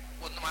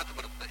ಒಂದು ಮಾತು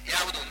ಬರುತ್ತೆ.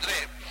 ಯಾವುದು ಅಂದ್ರೆ,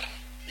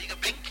 ಈಗ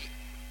ಬೆಂಕಿ,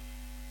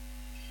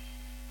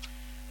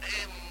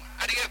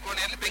 ಅಡಿಗೆ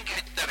ಕೋಣೆಯಲ್ಲಿ ಬೆಂಕಿ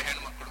ಹಚ್ಚುತ್ತಾರೆ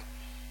ಹೆಣ್ಮಕ್ಕಳು.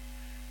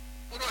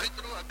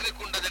 ಪುರೋಹಿತರು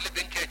ಅಗ್ನಿಕುಂಡದಲ್ಲಿ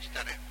ಬೆಂಕಿ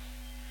ಹಚ್ಚುತ್ತಾರೆ.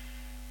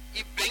 ಈ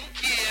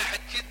ಬೆಂಕಿ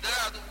ಹಚ್ಚಿದ್ದ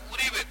ಅದು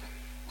ಉರಿಬೇಕು.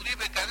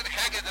 ಉರಿಬೇಕಾದ್ರೆ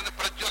ಹೇಗೆ ಅದನ್ನು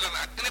ಪ್ರಜ್ವಲನ,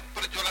 ಅಗ್ನಿ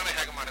ಪ್ರಜ್ವಲನ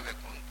ಹೇಗೆ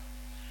ಮಾಡಬೇಕು ಅಂತ.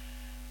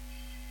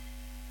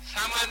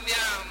 ಸಾಮಾನ್ಯ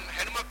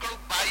ಹೆಣ್ಮಕ್ಕಳು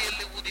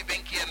ಬಾಯಿಯಲ್ಲಿ ಊದಿ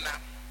ಬೆಂಕಿಯನ್ನ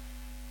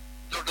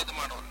ದೊಡ್ಡದು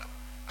ಮಾಡೋಲ್ಲ.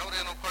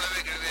 ಅವರೇನೋ ಕೊಳವೆ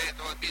ಗಿಳವೆ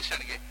ಅಥವಾ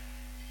ಬೀಸಣಿಗೆ.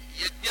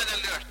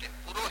 ಯಜ್ಞದಲ್ಲೂ ಅಷ್ಟೇ,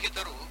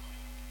 ಪುರೋಹಿತರು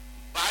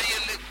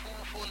ಬಾಯಿಯಲ್ಲಿ ಫೂ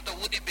ಫೂ ಅಂತ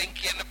ಊದಿ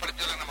ಬೆಂಕಿಯನ್ನ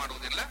ಪ್ರಜ್ವಲನ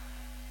ಮಾಡುವುದಿಲ್ಲ.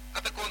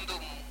 ಅದಕ್ಕೊಂದು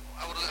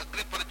ಅವರು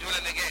ಅಗ್ನಿ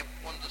ಪ್ರಜ್ವಲನೆಗೆ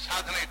ಒಂದು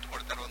ಸಾಧನ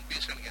ಇಟ್ಟುಕೊಳ್ತಾರೆ, ಒಂದು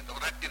ಬೀಸಣಿಗೆ ಅಂತ,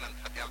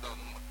 ರಟ್ಟಿನಂತದ್ದು ಯಾವುದೋ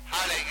ಒಂದು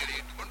ಹಾಳೆ ಗಿಳಿ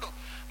ಇಟ್ಟುಕೊಂಡು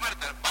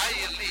ಮಾಡ್ತಾರೆ.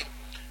 ಬಾಯಿಯಲ್ಲಿ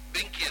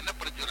ಬೆಂಕಿಯನ್ನ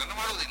ಪ್ರಜ್ವಲನ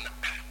ಮಾಡುವುದಿಲ್ಲ.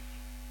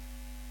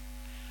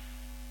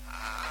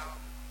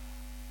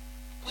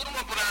 ಕೂರ್ಮ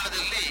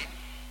ಪುರಾಣದಲ್ಲಿ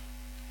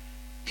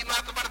ಈ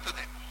ಮಾತು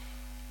ಬರ್ತದೆ.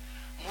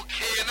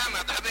 ಮುಖೇನ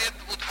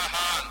ನಧವೇದ್ ಉಧಃ,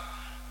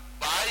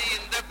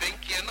 ಬಾಯಿಯಿಂದ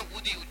ಬೆಂಕಿಯನ್ನು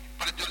ಊದಿ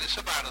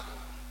ಪ್ರಜ್ವಲಿಸಬಾರದು.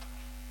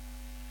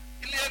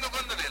 ಇಲ್ಲಿ ಏನು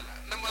ಗೊಂದಲ ಇಲ್ಲ,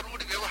 ನಮ್ಮ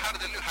ರೂಢಿ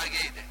ವ್ಯವಹಾರದಲ್ಲೂ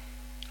ಹಾಗೇ ಇದೆ.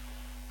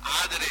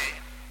 ಆದರೆ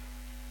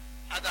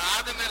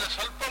ಮೇಲೆ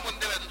ಸ್ವಲ್ಪ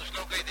ಮುಂದೆ ಒಂದು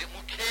ಶ್ಲೋಕ ಇದೆ,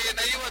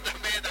 ಮುಖೇನೈವ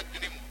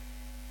ಧಮೇದಗ್ನಿಂ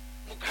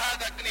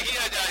ಮುಖಾದಗ್ನಿ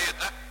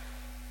ಅಜಾಯತ.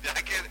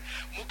 ಯಾಕೆ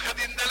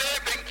ಮುಖದಿಂದಲೇ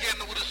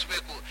ಬೆಂಕಿಯನ್ನು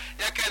ಉರಿಸಬೇಕು?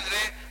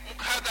 ಯಾಕೆಂದ್ರೆ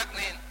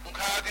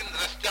ಮುಖಾದಿಂದ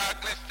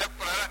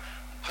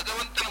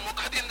ಭಗವಂತನ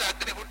ಮುಖದಿಂದ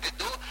ಅಗ್ನಿ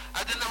ಹುಟ್ಟಿದ್ದು,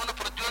 ಅದನ್ನು ಅವನ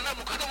ಪ್ರಜ್ವಲನ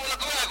ಮುಖದ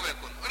ಮೂಲಕವೇ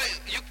ಆಗಬೇಕು ಅಂದ್ರೆ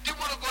ಯುಕ್ತಿ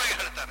ಮೂಲಕವಾಗಿ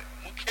ಹೇಳ್ತಾರೆ.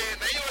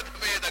 ಮುಖೇನೈವ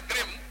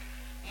ಧಮೇದಗ್ನಿಂ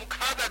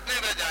ಮುಖಾದಗ್ನಿ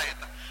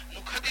ರಜಾಯತ.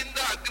 ಮುಖದಿಂದ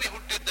ಅಗ್ನಿ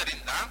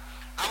ಹುಟ್ಟಿದ್ದರಿಂದ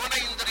ಅವನ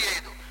ಇಂದ್ರಿಯ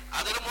ಇದು,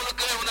 ಅದರ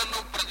ಮೂಲಕವೇ ಅವನನ್ನು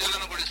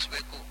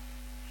ಪ್ರಜ್ವಲನಗೊಳಿಸಬೇಕು.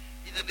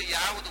 ಇದನ್ನು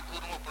ಯಾವುದು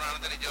ಕೂರ್ಮ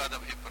ಪುರಾಣದ ನಿಜವಾದ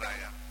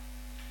ಅಭಿಪ್ರಾಯ?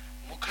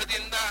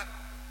 ಮುಖದಿಂದ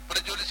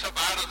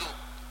ಪ್ರಜ್ವಲಿಸಬಾರದು.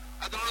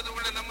 ಅದರೊಳಗೆ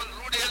ಒಳ್ಳೆ ನಮ್ಮಲ್ಲಿ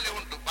ರೂಢಿಯಲ್ಲಿ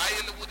ಉಂಟು,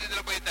 ಬಾಯಲ್ಲಿ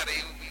ಊದಿದ್ರೆ ಬೈತಾರೆ.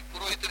 ಈ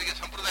ಪುರೋಹಿತರಿಗೆ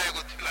ಸಂಪ್ರದಾಯ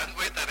ಗೊತ್ತಿಲ್ಲ ಅಂತ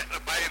ಬೈತಾರೆ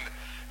ಬಾಯಲ್ಲಿ.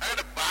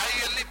 ಹಾಗಾದ್ರೆ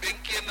ಬಾಯಿಯಲ್ಲಿ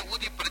ಬೆಂಕಿಯನ್ನು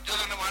ಊದಿ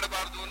ಪ್ರಜ್ವಲನ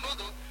ಮಾಡಬಾರದು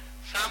ಅನ್ನೋದು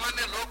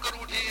ಸಾಮಾನ್ಯ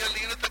ಲೋಕರೂಢಿಯಲ್ಲಿ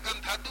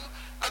ಇರತಕ್ಕಂಥದ್ದು.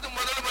 ಅದು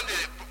ಮೊದಲು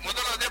ಬಂದಿದೆ,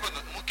 ಮೊದಲು ಅದೇ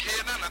ಬಂದದ್ದು.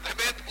 ಮುಖೇನ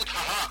ನಧಮೇತ್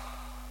ಬುಧಃ.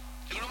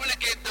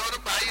 ತಿಳುವಳಿಕೆ ಇದ್ದವರು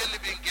ಬಾಯಿಯಲ್ಲಿ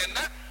ಬೆಂಕಿಯನ್ನ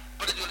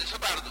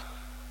ಪ್ರಜ್ವಲಿಸಬಾರದು.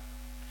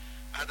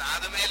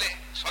 ಅದಾದ ಮೇಲೆ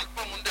ಸ್ವಲ್ಪ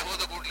ಮುಂದೆ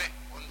ಹೋದ ಕೂಡಲೇ,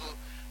 ಒಂದು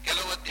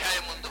ಕೆಲವು ಅಧ್ಯಾಯ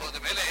ಮುಂದೆ ಹೋದ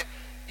ಮೇಲೆ,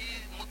 ಈ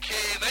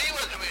ಮುಖೇನೈವ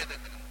ಧಮೇದ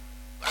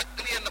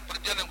ಅಗ್ನಿಯನ್ನು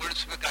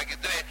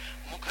ಪ್ರಜ್ವಲನಗೊಳಿಸಬೇಕಾಗಿದ್ರೆ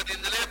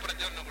ಮುಖದಿಂದಲೇ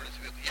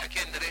ಪ್ರಜ್ವಲನಗೊಳಿಸಬೇಕು.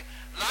 ಯಾಕೆಂದ್ರೆ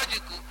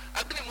ಲಾಜಿಕ್,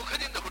 ಅಗ್ನಿ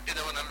ಮುಖದಿಂದ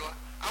ಹುಟ್ಟಿದವನಲ್ವಾ,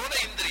 ಅವನ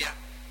ಇಂದ್ರಿಯ.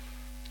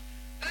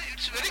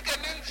 It's very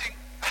convincing.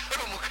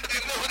 ಅವರು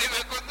ಮುಖದಿಂದ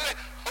ಉರಿಬೇಕು ಅಂದ್ರೆ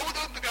ಹೌದು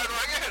ಅಂತ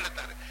ಕಾಣುವಾಗೆ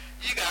ಹೇಳುತ್ತಾರೆ.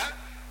 ಈಗ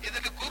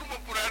ಇದಕ್ಕೆ ಕೂರ್ಮ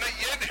ಪುರಾಣ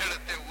ಏನ್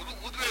ಹೇಳುತ್ತೆ?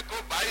 ಊದ್ಬೇಕೋ,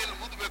 ಬಾಯಲ್ಲಿ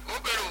ಊದ್ಬೇಕೋ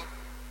ಬೇಡ?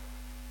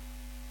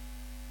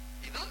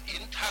 ಇದು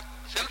ಇಂಥ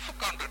ಸೆಲ್ಫ್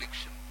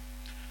ಕಾಂಟ್ರಡಿಕ್ಷನ್.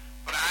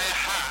 ಪ್ರಾಯ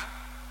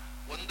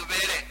ಒಂದು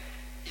ವೇಳೆ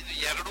ಇದು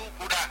ಎರಡೂ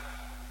ಕೂಡ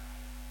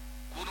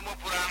ಕೂರ್ಮ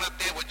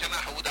ಪುರಾಣದ್ದೇ ವಚನ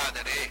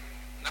ಹೌದಾದರೆ,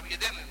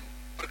 ನಮಗಿದೇ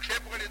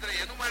ಪ್ರಕ್ಷೇಪಗಳಿದ್ರೆ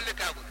ಏನು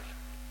ಮಾಡ್ಲಿಕ್ಕೆ ಆಗುದಿಲ್ಲ.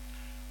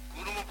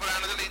 ಕೂರ್ಮ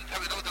ಪುರಾಣದಲ್ಲಿ ಇಂಥ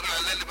ವಿರೋಧಗಳು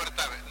ಅಲ್ಲಲ್ಲಿ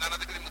ಬರ್ತವೆ. ನಾನು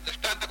ಅದಕ್ಕೆ ನಿಮ್ಗೆ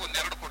ದೃಷ್ಟಾಂತಕ್ಕೆ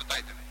ಒಂದೆರಡು ಕೊಡ್ತಾ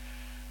ಇದ್ದೇನೆ.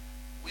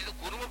 ಇದು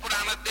ಕೂರ್ಮ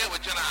ಪುರಾಣದ್ದೇ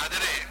ವಚನ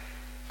ಆದರೆ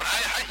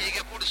ಪ್ರಾಯ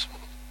ಹೀಗೆ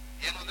ಕೂಡಿಸಬಹುದು.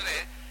 ಏನು ಅಂದ್ರೆ,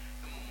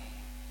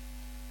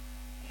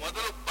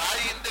 ಮೊದಲು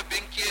ಬಾಯಿಯಿಂದ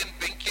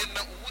ಬೆಂಕಿಯನ್ನ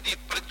ಊದಿ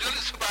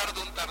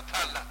ಪ್ರಜ್ವಲಿಸಬಾರದು ಅಂತ ಅರ್ಥ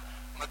ಅಲ್ಲ,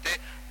 ಮತ್ತೆ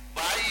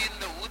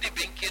ಬಾಯಿಯಿಂದ ಊದಿ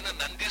ಬೆಂಕಿಯನ್ನು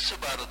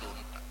ನಂದಿಸಬಾರದು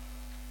ಅಂತ.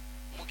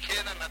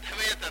 ಮುಖೇನ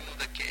ನಧವೇತ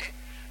ಅನ್ನೋದಕ್ಕೆ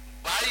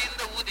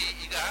ಬಾಯಿಯಿಂದ ಊದಿ,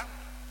 ಈಗ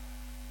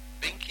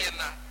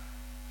ಬೆಂಕಿಯನ್ನ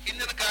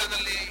ಹಿಂದಿನ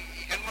ಕಾಲದಲ್ಲಿ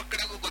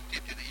ಹೆಣ್ಮಕ್ಕಳಿಗೂ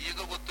ಗೊತ್ತಿತ್ತಿದೆ, ಈಗ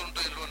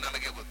ಗೊತ್ತುಂಟೋ ಇಲ್ವೋ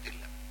ನನಗೆ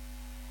ಗೊತ್ತಿಲ್ಲ.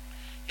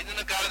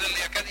 ಹಿಂದಿನ ಕಾಲದಲ್ಲಿ,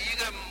 ಯಾಕಂದ್ರೆ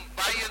ಈಗ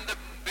ಬಾಯಿಯಿಂದ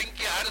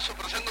ಬೆಂಕಿ ಆರಿಸುವ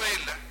ಪ್ರಸಂಗವೇ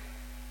ಇಲ್ಲ.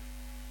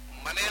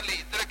 ಮನೆಯಲ್ಲಿ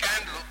ಇದ್ರೆ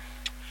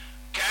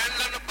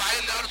ಕ್ಯಾಂಡ್ಲನ್ನು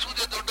ಬಾಯಲ್ಲಿ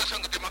ಆರಿಸುವುದೇ ದೊಡ್ಡ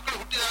ಸಂಗತಿ. ಮಕ್ಕಳು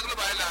ಹುಟ್ಟಿದಾಗಲೂ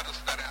ಬಾಯಲ್ಲಿ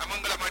ಆರಿಸ್ತಾರೆ.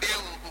 ಅಮಂಗಳ ಮಾಡಿಯೇ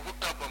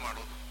ಹುಟ್ಟುಹಬ್ಬ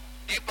ಮಾಡುವುದು,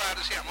 ದೀಪ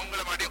ಆರಿಸಿ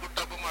ಅಮಂಗಳ ಮಾಡಿ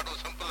ಹುಟ್ಟುಹಬ್ಬ ಮಾಡುವ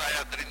ಸಂಪ್ರದಾಯ.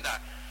 ಆದ್ರಿಂದ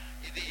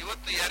ಇದು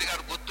ಇವತ್ತು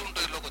ಯಾರಿಗಾರು ಗೊತ್ತುಂಟೋ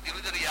ಇಲ್ಲೋ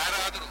ಗೊತ್ತಿಲ್ಲದ್ರೆ,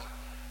 ಯಾರಾದರೂ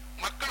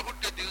ಮಕ್ಕಳು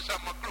ಹುಟ್ಟಿದ ದಿವಸ,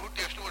 ಮಕ್ಕಳು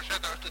ಹುಟ್ಟಿ ಎಷ್ಟು ವರ್ಷ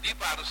ಆದ ಅಷ್ಟು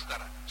ದೀಪ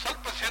ಆರಿಸ್ತಾರ.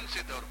 ಸ್ವಲ್ಪ ಸೆನ್ಸ್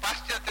ಇದ್ದವರು.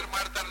 ಪಾಶ್ಚಾತ್ಯರು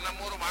ಮಾಡ್ತಾರೆ,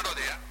 ನಮ್ಮೂರು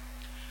ಮಾಡೋದೇ.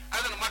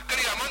 ಅದನ್ನು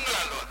ಮಕ್ಕಳಿಗೆ ಅಮಂಗಳ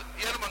ಅಲ್ವ, ಅದು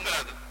ಏನು ಮಂಗಳ?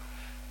 ಅದು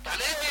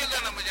ತಲೆಯೇ ಇಲ್ಲ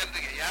ನಮ್ಮ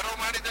ಜನರಿಗೆ. ಯಾರೋ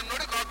ಮಾಡಿದ್ದನ್ನು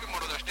ನೋಡಿ ಕಾಪಿ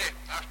ಮಾಡೋದು ಅಷ್ಟೇ.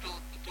 ಅಷ್ಟು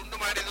ತುಂಡು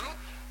ಮಾಡಿದ್ರು,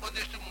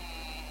 ಒಂದಿಷ್ಟು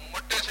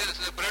ಮೊಟ್ಟೆ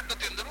ಸೇರಿಸಿದ ಬ್ರೆಡ್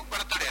ತಿಂದರು,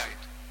 ಬರ್ತಡೇ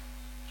ಆಯಿತು.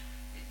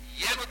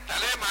 ಏನು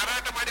ತಲೆ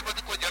ಮಾರಾಟ ಮಾಡಿ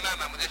ಬದುಕುವ ಜನ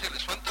ನಮ್ಮ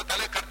ದೇಶದಲ್ಲಿ. ಸ್ವಂತ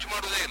ತಲೆ ಖರ್ಚು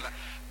ಮಾಡುವುದೇ ಇಲ್ಲ.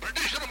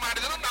 ಬ್ರಿಟಿಷರು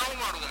ಮಾಡಿದ್ರು ನಾವು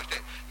ಮಾಡುವುದು ಅಷ್ಟೇ.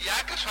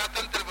 ಯಾಕೆ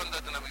ಸ್ವಾತಂತ್ರ್ಯ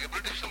ಬಂದದ್ದು ನಮಗೆ?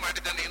 ಬ್ರಿಟಿಷರು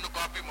ಮಾಡಿದ್ದನ್ನು ಇನ್ನು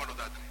ಕಾಪಿ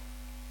ಮಾಡೋದಾದ್ರೆ.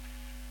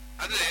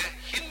 ಅಂದ್ರೆ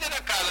ಹಿಂದಿನ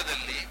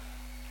ಕಾಲದಲ್ಲಿ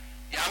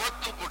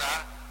ಯಾವತ್ತೂ ಕೂಡ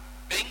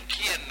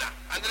ಬೆಂಕಿಯನ್ನ,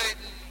 ಅಂದ್ರೆ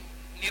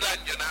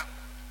ನೀಲಾಂಜನ,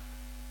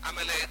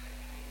 ಆಮೇಲೆ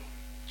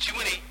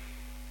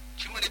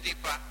ಚಿಮಣಿ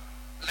ದೀಪ,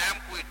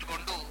 ಲ್ಯಾಂಪು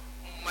ಇಟ್ಕೊಂಡು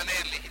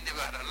ಮನೆಯಲ್ಲಿ ಹಿಂದೆ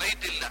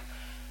ಲೈಟ್ ಇಲ್ಲ.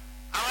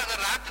 ಆವಾಗ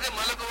ರಾತ್ರಿ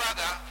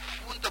ಮಲಗುವಾಗ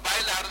ಅಂತ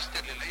ಬಾಯಲ್ಲಿ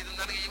ಆರಿಸ್ತಿರ್ಲಿಲ್ಲ. ಇದು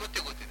ನನಗೆ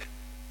ಇವತ್ತೇ ಗೊತ್ತಿದೆ.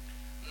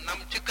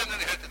 ನಮ್ಮ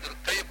ಚಿಕ್ಕಂದನ್ನು ಹೇಳ್ತಿದ್ರು,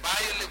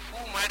 ಬಾಯಲ್ಲಿ ಫೂ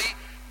ಮಾಡಿ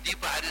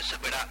ದೀಪ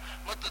ಆರಿಸಬೇಡ,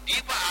 ಮತ್ತು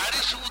ದೀಪ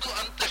ಆರಿಸುವುದು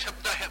ಅಂತ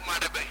ಶಬ್ದ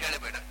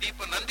ಹೇಳಬೇಡ, ದೀಪ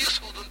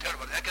ನಂದಿಸುವುದು ಅಂತ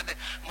ಹೇಳ್ಬಾರ್ದು. ಯಾಕಂದ್ರೆ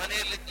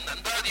ಮನೆಯಲ್ಲಿ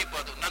ನಂದಾದೀಪ,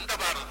 ಅದು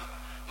ನಂದಬಾರದು.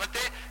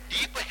 ಮತ್ತೆ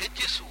ದೀಪ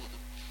ಹೆಚ್ಚಿಸುವುದು,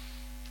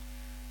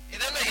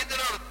 ಇದೆಲ್ಲ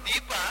ಹಿಂದಿನವರು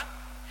ದೀಪ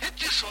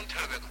ಹೆಚ್ಚಿಸು ಅಂತ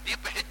ಹೇಳ್ಬೇಕು.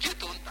 ದೀಪ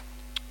ಹೆಚ್ಚಿತು ಅಂತ,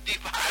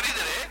 ದೀಪ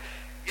ಆರಿದರೆ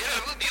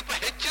ಏನು ದೀಪ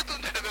ಹೆಚ್ಚಿತು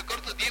ಅಂತ ಹೇಳ್ಬೇಕು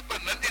ಹೊರತು ದೀಪ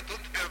ನಂದಿತು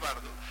ಅಂತ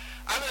ಹೇಳ್ಬಾರ್ದು.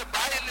 ಆಮೇಲೆ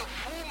ಬಾಯಲ್ಲಿ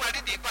ಹೂ ಮಾಡಿ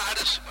ದೀಪ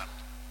ಆರಿಸಬಾರ್ದು.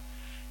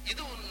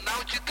 ಇದು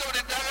ನಾವು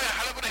ಚಿಕ್ಕವರಿದ್ದಾಗ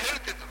ಹಳಬರು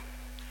ಹೇಳ್ತಿದ್ರು.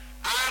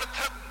 ಆ ಅರ್ಥ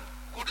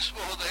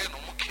ಕೂಡಿಸಬಹುದು ಏನು,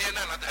 ಮುಖೇನ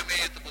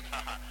ನಧಮೇತ್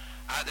ಬುಧಃ.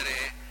 ಆದರೆ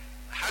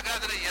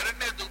ಹಾಗಾದ್ರೆ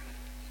ಎರಡನೇದು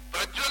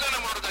ಪ್ರಜ್ವಲನ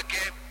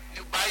ಮಾಡೋದಕ್ಕೆ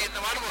ನೀವು ಬಾಯಿಯಿಂದ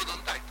ಮಾಡಬಹುದು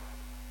ಅಂತ ಆಯ್ತು.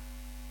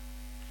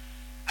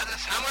 ಆದ್ರೆ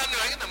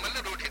ಸಾಮಾನ್ಯವಾಗಿ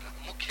ನಮ್ಮಲ್ಲಿ ರೂಢಿ ಇಲ್ಲ.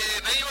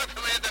 ಮುಖೇನೈವ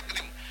ಧಮೇತ್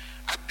ಅಗ್ನಿ,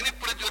 ಅಗ್ನಿ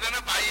ಪ್ರಜ್ವಲನ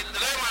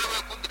ಬಾಯಿಯಿಂದಲೇ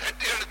ಮಾಡಬೇಕು ಅಂತ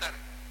ಗಟ್ಟಿ ಹೇಳ್ತಾರೆ.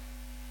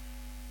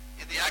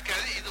 ಇದು ಯಾಕೆ,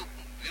 ಇದು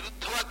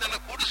ವಿರುದ್ಧವಾದನ್ನ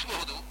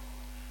ಕೂಡಿಸಬಹುದು.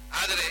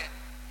 ಆದರೆ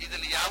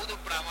ಇದರಲ್ಲಿ ಯಾವುದು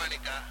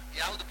ಪ್ರಾಮಾಣಿಕ,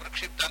 ಯಾವುದು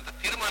ಪ್ರಕ್ಷಿಪ್ತ ಅಂತ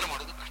ತೀರ್ಮಾನ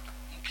ಮಾಡೋದು ಕಷ್ಟ.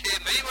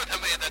 ಮುಖೇನೈವ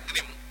ಧಮೇತ್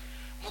ಅಗ್ನಿಂ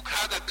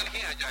ಮುಖಾದ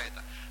ಅಗ್ನಿ ಅಜಾಯತ.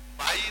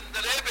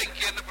 ಬಾಯಿಯಿಂದಲೇ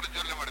ಬೆಂಕಿಯನ್ನು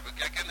ಪ್ರಜ್ವಲನೆ ಮಾಡಬೇಕು.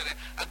 ಯಾಕೆಂದ್ರೆ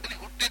ಅಗ್ನಿ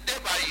ಹುಟ್ಟಿದ್ದೇ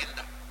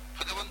ಬಾಯಿಯಿಂದ,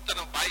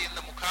 ಭಗವಂತನ ಬಾಯಿಯಿಂದ.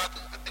 ಮುಖಾತ್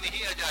ಅಗ್ನಿ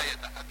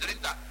ಅಜಾಯತ.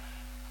 ಅದರಿಂದ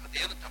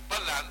ಅದೇನು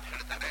ತಪ್ಪಲ್ಲ ಅಂತ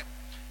ಹೇಳ್ತಾರೆ.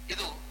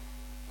 ಇದು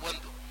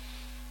ಒಂದು.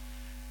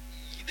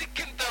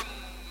 ಇದಕ್ಕಿಂತ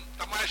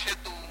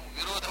ತಮಾಷೆದ್ದು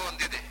ವಿರೋಧ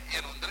ಒಂದಿದೆ.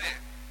 ಏನು ಅಂದ್ರೆ,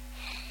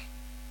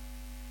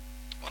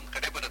 ಒಂದ್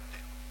ಕಡೆ ಬರುತ್ತೆ,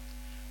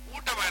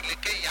 ಊಟ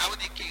ಮಾಡ್ಲಿಕ್ಕೆ ಯಾವ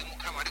ದಿಕ್ಕಿಗೆ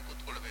ಮುಖ ಮಾಡಿ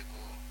ಕೂತ್ಕೊಳ್ಬೇಕು?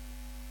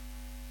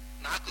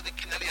 4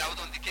 ದಿಕ್ಕಿನಲ್ಲಿ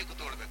ಯಾವುದೋ ಒಂದು ದಿಕ್ಕಿಗೆ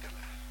ಕೂತ್ಕೊಳ್ಬೇಕಲ್ಲ.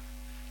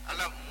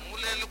 ಅಲ್ಲ,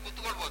 ಮೂಲೆಯಲ್ಲಿ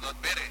ಕೂತ್ಕೊಂಡು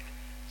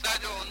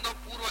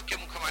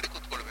ಮಾಡಿ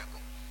ಕೂತ್ಕೊಳ್ಬೇಕು.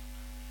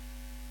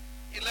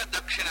 ಇಲ್ಲ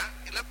ದಕ್ಷಿಣ,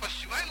 ಇಲ್ಲ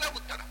ಪಶ್ಚಿಮ, ಇಲ್ಲ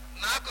ಉತ್ತರ.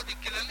 4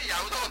 ದಿಕ್ಕಿನಲ್ಲಿ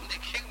ಯಾವುದೋ ಒಂದು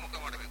ದಿಕ್ಕಿಗೆ ಮುಖ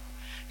ಮಾಡಬೇಕು.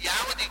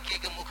 ಯಾವ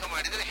ದಿಕ್ಕಿಗೆ ಮುಖ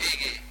ಮಾಡಿದರೆ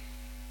ಹೇಗೆ?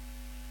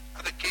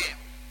 ಅದಕ್ಕೆ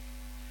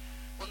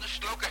ಒಂದು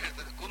ಶ್ಲೋಕ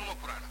ಹೇಳ್ತದೆ ಕೂರ್ಮ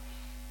ಪುರಾಣ.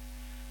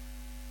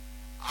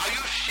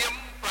 ಆಯುಷ್ಯಂ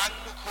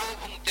ಪ್ರಾಂಗುಖೋ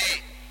ಭುಂಕ್ತೆ.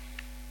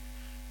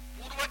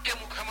 ಪೂರ್ವಕ್ಕೆ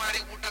ಮುಖ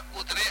ಮಾಡಿ ಊಟ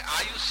ಕೂತರೆ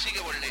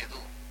ಆಯುಸ್ಸಿಗೆ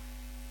ಒಳ್ಳೆಯದು.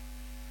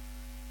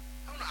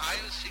 ಅವನು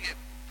ಆಯುಸ್ಸಿಗೆ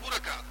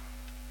ಪೂರಕ.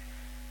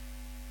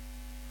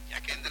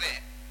 ಯಾಕೆಂದ್ರೆ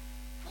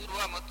ಪೂರ್ವ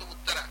ಮತ್ತು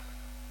ಉತ್ತರ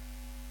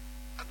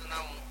ಅದು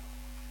ನಾವು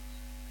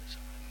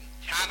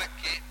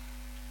ಧ್ಯಾನಕ್ಕೆ,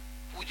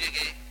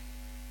 ಪೂಜೆಗೆ,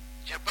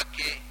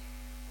 ಜಪಕ್ಕೆ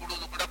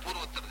ಕೊಡುವುದು ಕೂಡ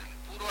ಪೂರ್ವ ಉತ್ತರದಲ್ಲಿ.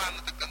 ಪೂರ್ವ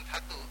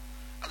ಅನ್ನತಕ್ಕಂಥದ್ದು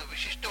ಅದು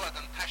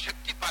ವಿಶಿಷ್ಟವಾದಂತಹ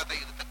ಶಕ್ತಿಪಾತ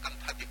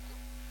ಇರತಕ್ಕಂಥ ದಿಕ್ಕು.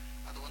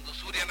 ಅದು ಒಂದು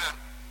ಸೂರ್ಯನ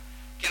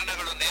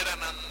ಕಿರಣಗಳು ನೇರ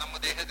ನಮ್ಮ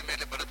ದೇಹದ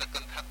ಮೇಲೆ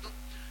ಬರತಕ್ಕಂಥದ್ದು.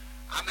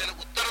 ಆಮೇಲೆ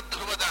ಉತ್ತರ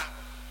ಧ್ರುವದ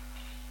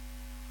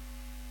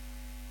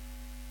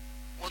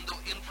ಒಂದು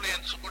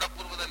ಇನ್ಫ್ಲೂಯೆನ್ಸ್ ಕೂಡ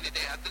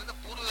ಪೂರ್ವದಲ್ಲಿದೆ. ಅದರಿಂದ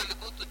ಪೂರ್ವದಲ್ಲಿ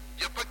ಕೂತು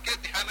ಜಪಕ್ಕೆ,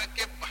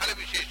 ಧ್ಯಾನಕ್ಕೆ ಬಹಳ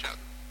ವಿಶೇಷ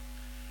ಅದು.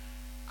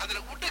 ಆದರೆ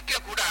ಊಟಕ್ಕೆ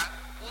ಕೂಡ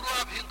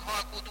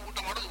ಪೂರ್ವಾಭಿಮುಖವಾಗಿ ಕೂತು ಊಟ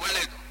ಮಾಡೋದು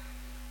ಒಳ್ಳೆಯದು.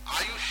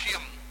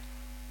 ಆಯುಷ್ಯಂ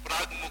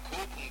ಪ್ರಾಗ್ಮುಖೋ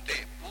ಭುಂಕ್ತೆ.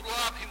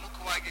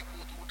 ಪೂರ್ವಾಭಿಮುಖವಾಗಿ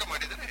ಕೂತು ಊಟ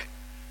ಮಾಡಿದರೆ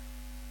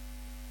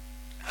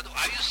ಅದು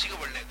ಆಯುಷ್ಸಿಗೆ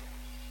ಒಳ್ಳೆಯದು.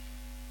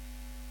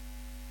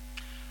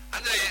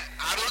 ಅಂದ್ರೆ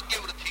ಆರೋಗ್ಯ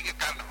ವೃದ್ಧಿಗೆ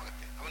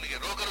ಕಾರಣವಾಗುತ್ತೆ. ಅವನಿಗೆ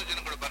ರೋಗ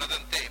ರುಜಿನಗಳು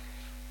ಬರದಂತೆ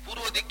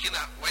ಪೂರ್ವ ದಿಕ್ಕಿನ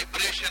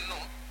ವೈಬ್ರೇಷನ್ನು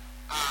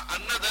ಆ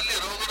ಅನ್ನದಲ್ಲಿ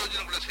ರೋಗ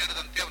ರುಜಿನಗಳು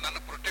ಸೇರಿದಂತೆ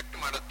ಅವನನ್ನು ಪ್ರೊಟೆಕ್ಟ್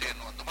ಮಾಡುತ್ತೆ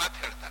ಅನ್ನೋ ಒಂದು ಮಾತು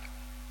ಹೇಳ್ತಾರೆ.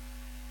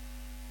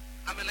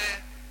 ಆಮೇಲೆ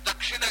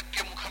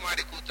ದಕ್ಷಿಣಕ್ಕೆ ಮುಖ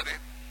ಮಾಡಿ ಕೂತರೆ,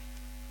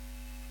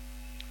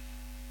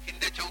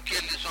 ಹಿಂದೆ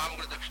ಚೌಕಿಯಲ್ಲಿ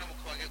ಸ್ವಾಮಿಗಳು ದಕ್ಷಿಣ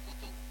ಮುಖವಾಗಿ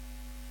ಕೂತು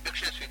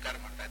ಭಿಕ್ಷೆ ಸ್ವೀಕಾರ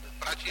ಮಾಡ್ತಾ ಇದ್ರು.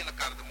 ಪ್ರಾಚೀನ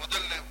ಕಾಲದ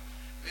ಮೊದಲನೇ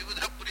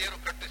ವಿವಿಧ ಪ್ರಿಯರು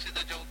ಕಟ್ಟಿಸಿದ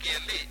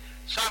ಚೌಕಿಯಲ್ಲಿ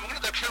ಸ್ವಾಮಿಗಳು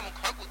ದಕ್ಷಿಣ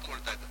ಮುಖವಾಗಿ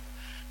ಕೂತ್ಕೊಳ್ತಾ ಇದ್ರು.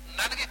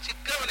 ನನಗೆ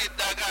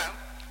ಚಿಕ್ಕವನಿದ್ದಾಗ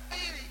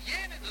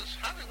ಏನಿದು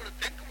ಸ್ವಾಮಿಗಳು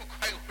ತೆಂಕು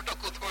ಮುಖವಾಗಿ ಊಟ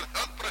ಕೂತ್ಕೊಳ್ತಾ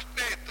ಒಂದು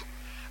ಪ್ರಶ್ನೆ ಇತ್ತು.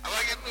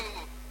 ಅವಾಗಿದ್ದು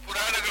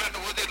ಪುರಾಣಗಳನ್ನು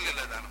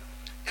ಓದಿರ್ಲಿಲ್ಲ ನಾನು.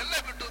 ಎಲ್ಲ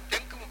ಬಿಟ್ಟು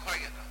ತೆಂಕು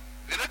ಮುಖವಾಗಿ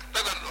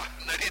ವಿರಕ್ತರಲ್ವ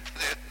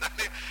ನಡೀತದೆ.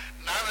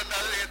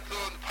 ನಾವೆಲ್ಲಾದ್ರೂ ಎದ್ದು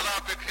ಒಂದು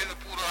ಫಲಾಪೇಕ್ಷೆಯಿಂದ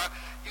ಪೂರ್ವ,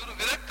 ಇವರು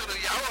ವಿರಕ್ತರು,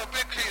 ಯಾವ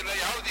ಅಪೇಕ್ಷೆ ಇಲ್ಲ,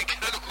 ಯಾವ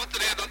ದಿಕ್ಕಿನಲ್ಲಿ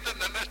ಕೂತರೆ ಅಂತ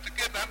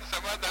ನನ್ನಷ್ಟಕ್ಕೆ ನಾನು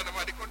ಸಮಾಧಾನ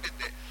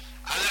ಮಾಡಿಕೊಂಡಿದ್ದೆ.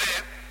 ಆದರೆ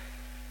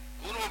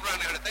ಕೂರ್ಮ ಪುರಾಣ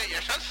ಹೇಳುತ್ತೆ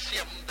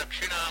ಯಶಸ್ಯಂ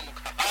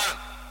ದಕ್ಷಿಣಾಮುಖ.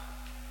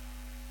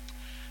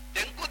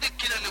 ತೆಂಕು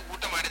ದಿಕ್ಕಿನಲ್ಲಿ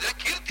ಊಟ ಮಾಡಿದರೆ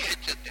ಕೀರ್ತಿ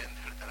ಹೆಚ್ಚುತ್ತೆ ಅಂತ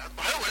ಹೇಳ್ತಾರೆ. ಅದು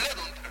ಬಹಳ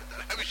ಒಳ್ಳೆಯದು ಅಂತ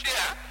ಹೇಳ್ತಾರೆ. ಆ ವಿಷಯ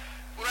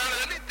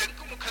ಪುರಾಣದಲ್ಲಿ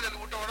ತೆಂಕು ಮುಖದಲ್ಲಿ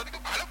ಊಟ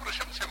ಮಾಡೋದಕ್ಕೆ ಬಹಳ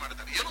ಪ್ರಶಂಸೆ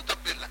ಮಾಡ್ತಾರೆ. ಏನೂ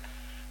ತಪ್ಪಿಲ್ಲ.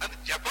 ಅದು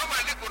ಜಪ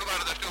ಮಾಡಿ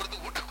ಕೊಡಬಾರದು ಅಷ್ಟೇ ಹೊರತು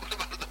ಊಟ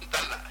ಕೊಡಬಾರದು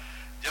ಅಂತಲ್ಲ.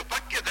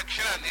 ಜಪಕ್ಕೆ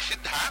ದಕ್ಷಿಣ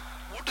ನಿಷಿದ್ಧ,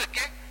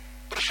 ಊಟಕ್ಕೆ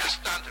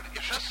ಪ್ರಶಸ್ತ ಅಂತ ಹೇಳಿ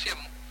ಯಶಸ್ಯಂ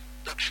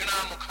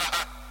ದಕ್ಷಿಣಾಮುಖ.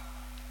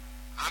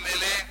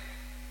 ಆಮೇಲೆ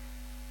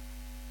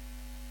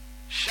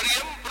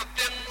ಶ್ರಿಯಂ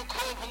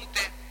ಪ್ರತ್ಯನ್ಮುಖೋ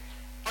ಭುಂಕ್ತೆ.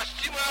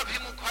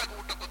 ಪಶ್ಚಿಮಾಭಿಮುಖವಾಗಿ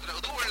ಊಟ ಕೂತ್ರೆ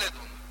ಅದು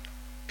ಒಳ್ಳೆಯದು.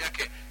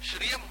 ಯಾಕೆ?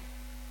 ಶ್ರಿಯಂ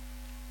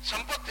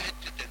ಸಂಪತ್ತು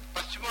ಹೆಚ್ಚುತ್ತೆ.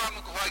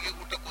 ಪಶ್ಚಿಮಾಭಿಮುಖವಾಗಿ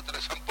ಊಟ ಕೂತರೆ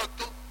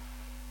ಸಂಪತ್ತು,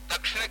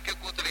 ದಕ್ಷಿಣಕ್ಕೆ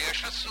ಕೂತರೆ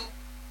ಯಶಸ್ಸು,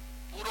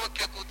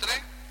 ಪೂರ್ವಕ್ಕೆ ಕೂತರೆ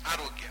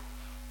ಆರೋಗ್ಯ,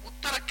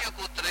 ಉತ್ತರಕ್ಕೆ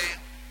ಕೂತರೆ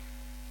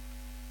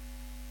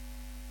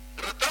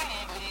ಋತಂ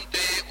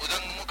ಭುಂಕ್ತೆ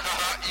ಉದಂಗ್ಮುಖ.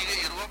 ಈಗ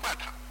ಇರುವ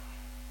ಪಾಠ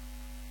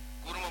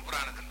ಕೂರ್ಮ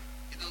ಪುರಾಣದಲ್ಲಿ.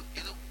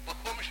 ಇದು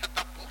ಬಹುವಂಶ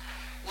ತಪ್ಪು.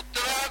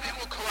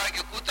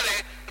 ಉತ್ತರಾಭಿಮುಖವಾಗಿ ಕೂತರೆ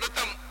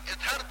ಋತಂ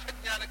ಯಥಾರ್ಥ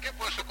ಜ್ಞಾನಕ್ಕೆ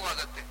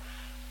ಪೋಷಕವಾಗತ್ತೆ.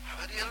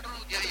 ಅವರೆಲ್ಲರೂ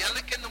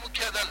ಎಲ್ಲಕ್ಕಿಂತ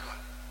ಮುಖ್ಯ ಅದಲ್ವಾ?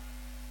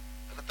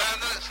 ಋತ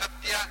ಅಂದ್ರೆ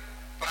ಸತ್ಯ,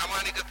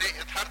 ಪ್ರಾಮಾಣಿಕತೆ,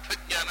 ಯಥಾರ್ಥ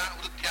ಜ್ಞಾನ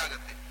ವೃದ್ಧಿ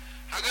ಆಗತ್ತೆ.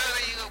 ಹಾಗಾದ್ರೆ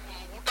ಈಗ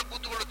ಊಟ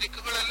ಕೂತುಕೊಳ್ಳೋ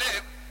ದಿಕ್ಕುಗಳಲ್ಲೇ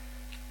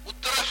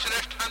ಉತ್ತರ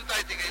ಶ್ರೇಷ್ಠ ಅಂತ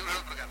ಆಯ್ತು. ಈಗ ಇವ್ರ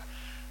ಪ್ರಕಾರ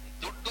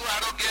ದುಡ್ಡು,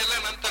 ಆರೋಗ್ಯ ಎಲ್ಲ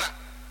ನಂತರ.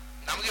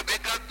 ನಮಗೆ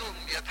ಬೇಕಾದ್ದು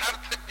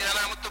ಯಥಾರ್ಥ ಜ್ಞಾನ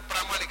ಮತ್ತು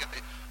ಪ್ರಾಮಾಣಿಕತೆ.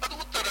 ಅದು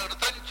ಉತ್ತರ.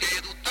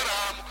 ಋತಂಚೇದ್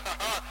ಉತ್ತರಾಮುಖ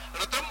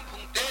ಋತಂ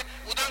ಭುಂಕ್ತೆ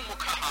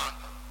ಉದಂಗ್ಮುಖ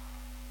ಅಂತ.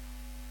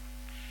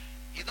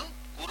 ಇದು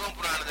ಕೂರ್ಮ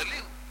ಪುರಾಣದಲ್ಲಿ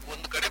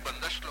ಒಂದು ಕಡೆ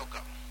ಬಂದ ಶ್ಲೋಕ.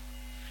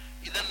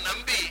 ಇದನ್ನು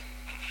ನಂಬಿ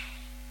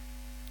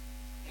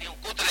ನೀವು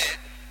ಕೂತ್ರೆ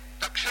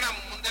ತಕ್ಷಣ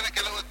ಮುಂದಿನ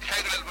ಕೆಲವು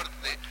ಅಧ್ಯಾಯಗಳಲ್ಲಿ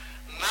ಬರ್ತದೆ.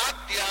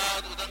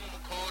 ನಾದ್ಯಾದ್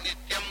ಉದಂಗ್ಮುಖೋ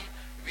ನಿತ್ಯಂ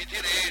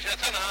ವಿಧಿರೇಶ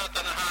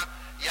ಸನಾತನಃ.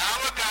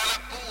 ಯಾವ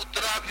ಕಾಲಕ್ಕೂ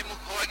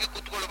ಉತ್ತರಾಭಿಮುಖವಾಗಿ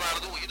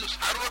ಕೂತ್ಕೊಳ್ಬಾರದು. ಇದು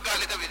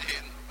ಸಾರ್ವಕಾಲಿಕ ವಿಧಿ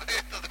ಎಂದು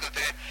ಬರೆಯುತ್ತದೆ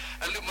ಕಥೆ.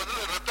 ಅಲ್ಲಿ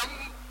ಮೊದಲು ರಥಂ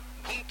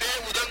ಭುಂಕ್ತೆ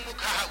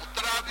ಉದಂಗ್ಮುಖ.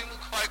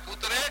 ಉತ್ತರಾಭಿಮುಖವಾಗಿ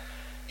ಕೂತರೆ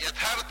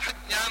ಯಥಾರ್ಥ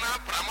ಜ್ಞಾನ,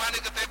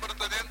 ಪ್ರಾಮಾಣಿಕತೆ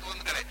ಬರ್ತದೆ ಅಂತ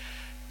ಒಂದು ಕಡೆ.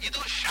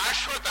 ಇದು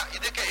ಶಾಶ್ವತ,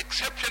 ಇದಕ್ಕೆ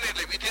ಎಕ್ಸೆಪ್ಷನ್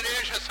ಇಲ್ಲ.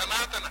 ವಿಧಿರೇಶ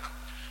ಸನಾತನ,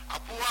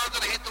 ಅಪವಾದ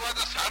ರಹಿತವಾದ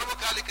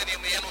ಸಾರ್ವಕಾಲಿಕ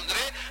ನಿಯಮ ಏನು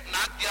ಅಂದ್ರೆ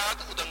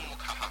ನಾದ್ಯಾದ್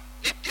ಉದಂಗ್ಮುಖ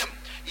ನಿತ್ಯಂ.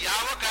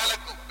 ಯಾವ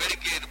ಕಾಲಕ್ಕೂ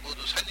ಬೆಳಿಗ್ಗೆ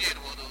ಇರ್ಬೋದು, ಸಂಜೆ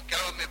ಇರ್ಬೋದು.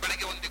 ಕೆಲವೊಮ್ಮೆ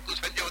ಬೆಳಿಗ್ಗೆ ಒಂದು ದಿಕ್ಕು,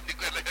 ಸಂಜೆ ಒಂದು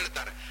ದಿಕ್ಕು ಎಲ್ಲ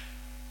ಹೇಳ್ತಾರೆ.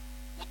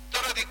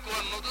 ಉತ್ತರ ದಿಕ್ಕು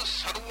ಅನ್ನೋದು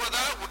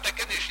ಸರ್ವದಾ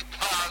ಊಟಕ್ಕೆ ನಿಷಿದ್ಧ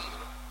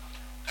ಅಂದ್ರು.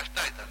 ಕಷ್ಟ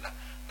ಆಯ್ತಲ್ಲ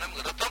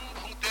ನಮ್ಗೆ. ಋತಂ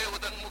ಭುಂಕ್ತೆ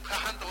ಉದಂಗ್ಮುಖ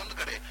ಅಂತ ಒಂದು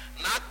ಕಡೆ,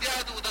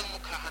 ನಾದ್ಯಾದ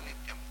ಉದಂಗ್ಮುಖ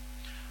ನಿತ್ಯಂ.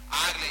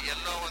 ಆಗ್ಲಿ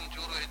ಎಲ್ಲೋ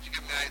ಒಂಚೂರು ಹೆಚ್ಚು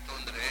ಕಮ್ಮಿ ಆಯ್ತು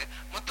ಅಂದ್ರೆ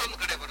ಮತ್ತೊಂದು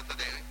ಕಡೆ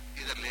ಬರ್ತದೆ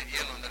ಇದರಲ್ಲಿ.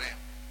 ಏನು ಅಂದ್ರೆ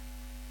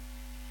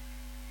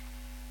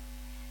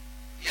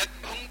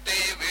ಯದ್ಭುಂಕ್ತೆ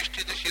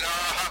ವೇಷ್ಟಿತ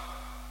ಶಿರಾಹ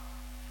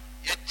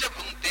ಯಚ್ಚ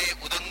ಭುಂಕ್ತೆ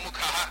ಉದಂಗ್ಮುಖ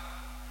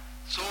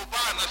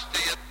ಸೋಪಾನಸ್ತೆ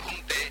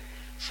ಯದ್ಭುಂಕ್ತೆ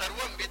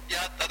ಸರ್ವಂ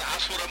ವಿದ್ಯಾ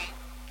ತದಾಸುರಂ.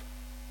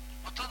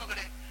 ಮತ್ತೊಂದು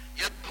ಕಡೆ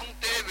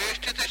ಯದ್ಭುಂಕ್ತೆ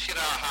ವೇಷ್ಟಿತ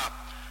ಶಿರಾಹ.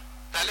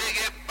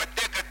 ತಲೆಗೆ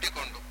ಬಟ್ಟೆ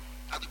ಕಟ್ಟಿಕೊಂಡು,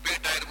 ಅದು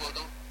ಪೇಟ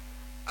ಇರ್ಬೋದು,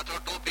 ಅಥವಾ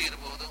ಟೋಪಿ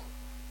ಇರ್ಬೋದು,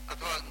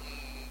 ಅಥವಾ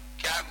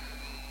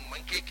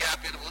ಮಂಕಿ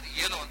ಕ್ಯಾಪ್ ಇರ್ಬೋದು,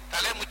 ಏನೋ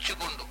ತಲೆ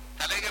ಮುಚ್ಚಿಕೊಂಡು,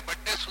 ತಲೆಗೆ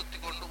ಬಟ್ಟೆ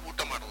ಸುತ್ತಿಕೊಂಡು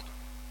ಊಟ ಮಾಡುವುದು.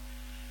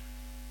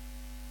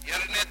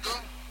 ಎರಡನೇದ್ದು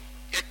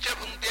ಎಚ್ಚ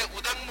ಭುಂಕ್ತೆ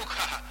ಉದಂಗುಖ,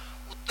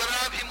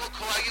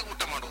 ಉತ್ತರಾಭಿಮುಖವಾಗಿ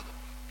ಊಟ ಮಾಡುವುದು.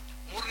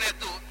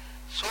 ಮೂರನೇದ್ದು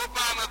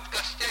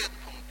ಸೋಪಾನತ್ಕಶ್ಚ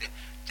ಭುಂಕ್ತೆ,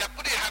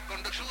 ಚಪ್ಪಲಿ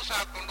ಹಾಕೊಂಡು ಶೂಸ್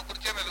ಹಾಕೊಂಡು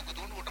ಕುರ್ಚಿ ಮೇಲೆ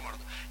ಕೂತ್ಕೊಂಡು ಊಟ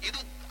ಮಾಡುದು. ಇದು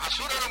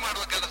ಅಸುರರು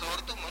ಮಾಡುವ ಕೆಲಸ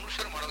ಹೊರತು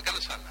ಮನುಷ್ಯರು ಮಾಡುವ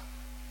ಕೆಲಸ ಅಲ್ಲ.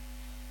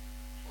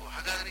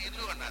 ಹಾಗಾದ್ರೆ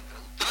ಇಲ್ಲೂ ಅಣ್ಣ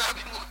ಅಂತಾರೆ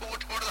ಉತ್ತರಾಭಿಮುಖ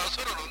ಊಟ ಮಾಡೋದು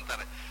ಅಸುರರು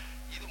ಅಂತಾರೆ.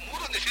 ಇದು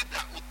ಮೂರು ನಿಷಿದ್ಧ.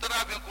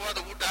 ಉತ್ತರಾಭಿಮುಖವಾದ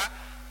ಊಟ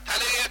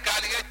ತಲೆಗೆ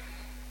ಕಾಲಿಗೆ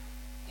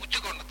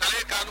ಮುಚ್ಚಿಕೊಂಡು,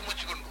 ತಲೆ ಕಾಲು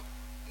ಮುಚ್ಚಿಕೊಂಡು,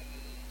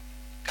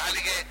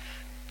 ಕಾಲಿಗೆ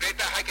ಪೇಟ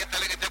ಹಾಕಿ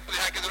ತಲೆಗೆ ಚಪ್ಪಲಿ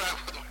ಹಾಕಿದ್ರು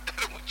ಆಗೋದು,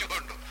 ಒಟ್ಟಾರೆ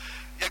ಮುಚ್ಚಿಕೊಂಡು.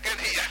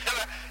 ಯಾಕಂದ್ರೆ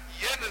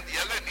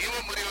ಎಲ್ಲ ನೀವು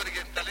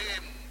ಮುರಿಯವರಿಗೆ ತಲೆಗೆ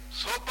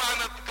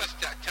ಸೋಪಾನದ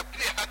ಕಷ್ಟ,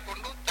 ಚಪ್ಪಲಿ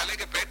ಹಾಕೊಂಡು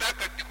ತಲೆಗೆ ಪೇಟ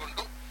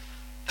ಕಟ್ಟಿಕೊಂಡು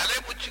ತಲೆ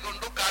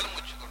ಮುಚ್ಚಿಕೊಂಡು ಕಾಲು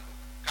ಮುಚ್ಚಿಕೊಂಡು,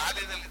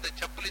 ಕಾಲಿನಲ್ಲಿದ್ದ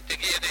ಚಪ್ಪಲಿ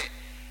ತೆಗೆಯದೆ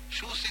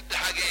ಶೂಸ್ ಇದ್ದ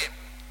ಹಾಗೆ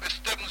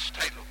ವೆಸ್ಟರ್ನ್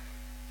ಸ್ಟೈಲು.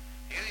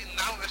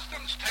 ನಾವು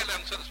ವೆಸ್ಟರ್ನ್ ಸ್ಟೈಲ್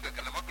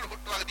ಅನುಸರಿಸಬೇಕಲ್ಲ. ಮಕ್ಕಳು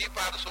ಹುಟ್ಟುವಾಗ ದೀಪ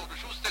ಆರಿಸೋದು,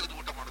 ಶೂಸ್ ತೆಗೆದು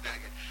ಊಟ ಮಾಡೋದು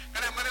ಹಾಗೆ.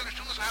 ಕಡೆ ಮನೆಯಲ್ಲಿ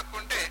ಶೂಸ್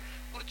ಹಾಕೊಂಡೆ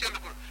ಕುರ್ಚಿಯಲ್ಲಿ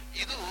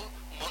ಇದು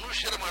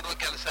ಮನುಷ್ಯರು ಮಾಡುವ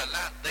ಕೆಲಸ ಅಲ್ಲ,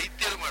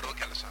 ದೈತ್ಯರು ಮಾಡುವ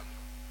ಕೆಲಸ ಅಂತ.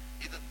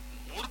 ಇದು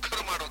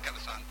ಮೂರ್ಖರು ಮಾಡುವ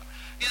ಕೆಲಸ ಅಂತ.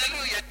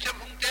 ಇದರಲ್ಲೂ ಎಚ್ಚ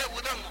ಭುಂಕ್ತೆ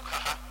ಉದಮುಖ,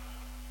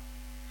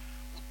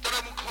 ಉತ್ತರ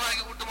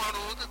ಮುಖವಾಗಿ ಊಟ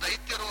ಮಾಡುವುದು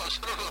ದೈತ್ಯರು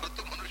ಅಸುರರು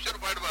ಹೊರತು ಮನುಷ್ಯರು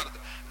ಮಾಡಬಾರದು,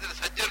 ಇದರ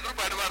ಸಜ್ಜನರು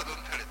ಮಾಡಬಾರದು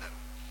ಅಂತ ಹೇಳಿದ್ದಾರೆ.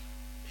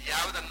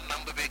 ಯಾವುದನ್ನು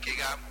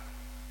ನಂಬಬೇಕೀಗ?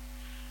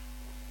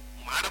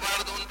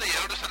 ಮಾಡಬಾರದು ಅಂತ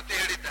 2 ಸರ್ತಿ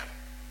ಹೇಳಿದ್ದಾರೆ.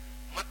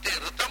 ಮತ್ತೆ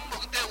ಋತಂ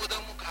ಭುಕ್ತೆ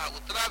ಉದಮುಖ,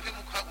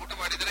 ಉತ್ತರಾಭಿಮುಖ ಊಟ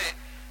ಮಾಡಿದರೆ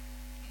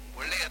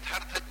ಒಳ್ಳೆ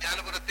ಯಥಾರ್ಥ ಜ್ಞಾನ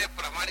ಬರುತ್ತೆ,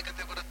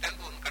 ಪ್ರಾಮಾಣಿಕತೆ ಬರುತ್ತೆ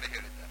ಅಂತ ಒಂದ್ ಕಡೆ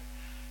ಹೇಳಿದ್ದಾರೆ.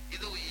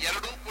 ಇದು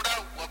ಎರಡೂ ಕೂಡ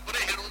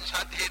ಒಬ್ಬರೇ ಹೇಳುವುದು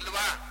ಸಾಧ್ಯ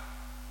ಇಲ್ವಾ?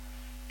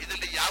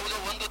 ಇದರಲ್ಲಿ ಯಾವುದೋ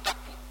ಒಂದು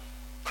ತಪ್ಪು.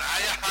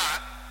 ಪ್ರಾಯ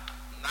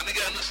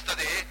ನನಗೆ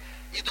ಅನಿಸ್ತದೆ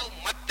ಇದು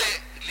ಮತ್ತೆ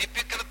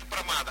ಲಿಪಿಕೃತ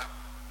ಪ್ರಮಾದ,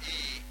 ಈ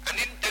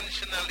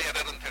ಅನ್ಇಂಟೆನ್ಷನಲ್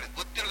ಎರರ್ ಅಂತ ಹೇಳಿ,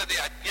 ಗೊತ್ತಿಲ್ಲದೆ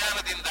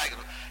ಅಜ್ಞಾನದಿಂದ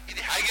ಆಗಿರೋ.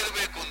 ಇದು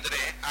ಹೇಗಿರಬೇಕು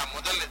ಅಂದ್ರೆ, ಆ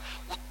ಮೊದಲ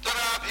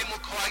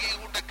ಉತ್ತರಾಭಿಮುಖವಾಗಿ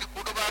ಊಟಕ್ಕೆ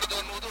ಕೊಡಬಾರದು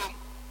ಅನ್ನುವುದು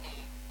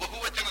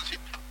ಬಹುವಚನ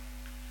ಸಿದ್ಧ.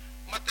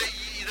 ಮತ್ತೆ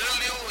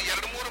ಇದರಲ್ಲಿಯೂ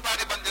 2-3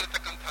 ಬಾರಿ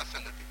ಬಂದಿರತಕ್ಕಂತಹ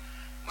ಸಂಗತಿ.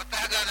 ಮತ್ತೆ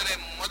ಹಾಗಾದರೆ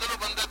ಮೊದಲು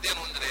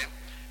ಬಂದದ್ದೇನು ಅಂದ್ರೆ,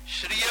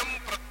 ಶ್ರಿಯಂ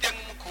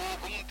ಪ್ರತ್ಯಂಗುಖೋ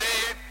ಭುಂಕ್ತೆ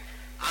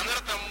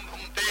ಅನೃತಂ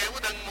ಭುಂಕ್ತೆ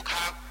ಉದಂಗುಖ,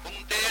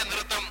 ಭುಂಕ್ತೆ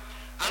ನೃತಂ,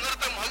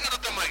 ಅನೃತಂ ಹೋಗಿ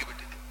ಋತಂ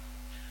ಆಗಿಬಿಟ್ಟಿದೆ.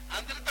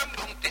 ಅನೃತಂ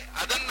ಭುಂಕ್ತೆ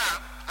ಅದನ್ನ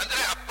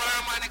ಅಂದ್ರೆ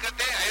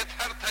ಅಪ್ರಾಮಾಣಿಕತೆ,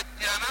 ಅಯಥಾರ್ಥ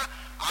ಜ್ಞಾನ,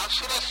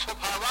 ಆಸುರ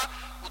ಸ್ವಭಾವ,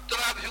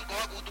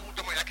 ಉತ್ತರಾಭಿಮುಖವಾಗಿ ಊಟ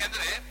ಮಾಡಿ.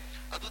 ಯಾಕೆಂದ್ರೆ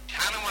ಅದು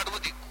ಧ್ಯಾನ ಮಾಡುವ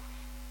ದಿಕ್ಕು,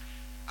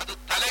 ಅದು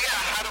ತಲೆಗೆ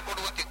ಆಹಾರ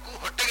ಕೊಡುವ ದಿಕ್ಕು,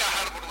 ಹೊಟ್ಟೆಗೆ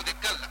ಆಹಾರ ಕೊಡುವ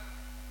ದಿಕ್ಕಲ್ಲ.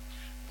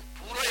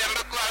 ಪೂರ್ವ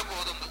ಎರಡಕ್ಕೂ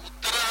ಆಗಬಹುದೊಂದು.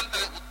 ಉತ್ತರ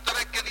ಅಂದ್ರೆ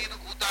ಉತ್ತರಕ್ಕೆ ನೀನು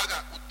ಕೂತಾಗ,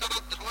 ಉತ್ತರ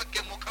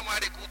ಧ್ರುವಕ್ಕೆ ಮುಖ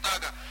ಮಾಡಿ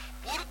ಕೂತಾಗ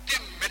ಪೂರ್ತಿ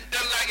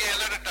ಮೆಂಟಲ್ ಆಗಿ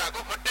ಎಲರ್ಟ್ ಆಗು,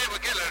 ಹೊಟ್ಟೆ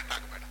ಬಗ್ಗೆ ಎಲರ್ಟ್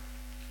ಆಗಬೇಡ.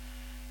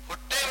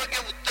 ಹೊಟ್ಟೆ ಬಗ್ಗೆ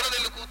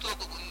ಉತ್ತರದಲ್ಲಿ ಕೂತು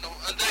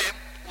ಅಂದ್ರೆ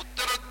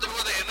ಉತ್ತರ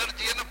ಧ್ರುವದ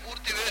ಎನರ್ಜಿಯನ್ನು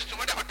ಪೂರ್ತಿ ವೇಸ್ಟ್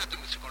ಮಾಡಿ ಹೊಟ್ಟೆ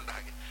ತುಂಬಿಸಿಕೊಂಡ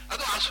ಹಾಗೆ,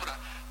 ಅದು ಆಸುರ.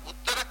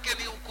 ಉತ್ತರಕ್ಕೆ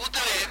ನೀವು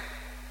ಕೂತರೆ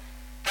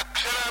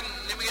ತಕ್ಷಣ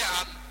ನಿಮಗೆ ಆ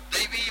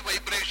ದೈವಿ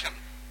ವೈಬ್ರೇಷನ್,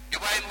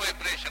 ಡಿವೈನ್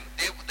ವೈಬ್ರೇಷನ್,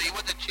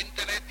 ದೈವದ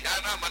ಚಿಂತನೆ,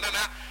 ಧ್ಯಾನ, ಮನನ,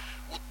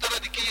 ಉತ್ತರ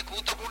ದಿಕ್ಕಿಗೆ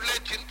ಕೂತ ಕೂಡಲೇ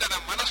ಚಿಂತನ,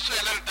 ಮನಸ್ಸು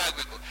ಎಲರ್ಟ್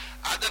ಆಗಬೇಕು.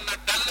 ಅದನ್ನ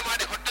ಡಲ್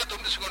ಮಾಡಿ ಹೊಟ್ಟೆ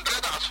ತುಂಬಿಸಿಕೊಂಡ್ರೆ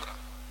ಅದು ಆಸುರ.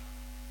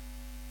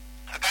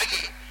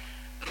 ಹಾಗಾಗಿ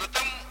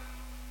ಋತಂ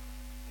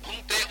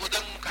ಭುಂಕ್ತೆ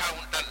ಉದಂಗುಖ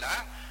ಉಂಟಲ್ಲ,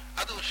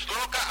 ಅದು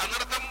ಶ್ಲೋಕ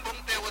ಅನೃತಂ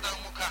ಭುಂಕ್ತೆ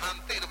ಉದಂಗುಖ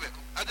ಅಂತ ಇರಬೇಕು.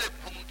 ಅದೇ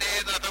ಭುಂಕ್ತೆ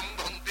ನೃತಂ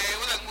ಭುಂಕ್ತೆ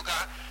ಉದಂಗುಖ,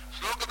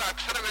 ಶ್ಲೋಕದ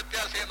ಅಕ್ಷರ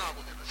ವ್ಯತ್ಯಾಸ ಏನೂ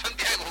ಆಗುದಿಲ್ಲ,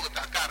 ಸಂಧಿಯಾಗಿ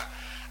ಹೋಗುತ್ತೆ ಅಕಾರ.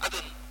 ಅದು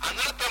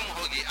ಅನೃತಂ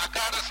ಹೋಗಿ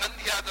ಅಕಾರ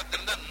ಸಂಧಿ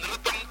ಆದದ್ರಿಂದ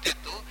ನೃತಂ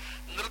ತಿತ್ತು.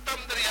 ನೃತಂ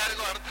ಅಂದ್ರೆ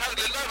ಯಾರಿಗೂ ಅರ್ಥ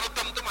ಆಗಲಿಲ್ಲ,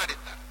 ಋತಂತ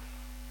ಮಾಡಿದ್ದಾರೆ.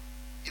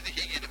 ಇದು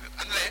ಹೀಗಿರಬೇಕು.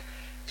 ಅಂದ್ರೆ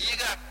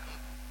ಈಗ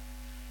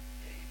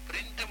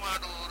ಪ್ರಿಂಟ್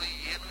ಮಾಡುವವರು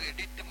ಏನು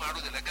ಎಡಿಟ್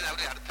ಮಾಡುವುದಿಲ್ಲ, ಯಾಕಂದ್ರೆ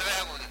ಅವ್ರಿಗೆ ಅರ್ಥವೇ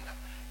ಆಗುವುದಿಲ್ಲ.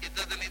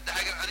 ಇದ್ದದನ್ನ ಇದ್ದ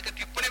ಹಾಗೆ ಅದಕ್ಕೆ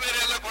ಟಿಪ್ಪಣಿ ಬೇರೆ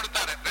ಎಲ್ಲ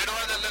ಕೊಡ್ತಾರೆ,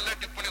 ಬೇಡವಾದಲ್ಲೆಲ್ಲ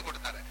ಟಿಪ್ಪಣಿ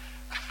ಕೊಡ್ತಾರೆ.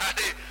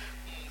 ಹಾಗೆ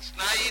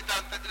ಸ್ನಾಯಿತ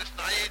ಅಂತಂದ್ರೆ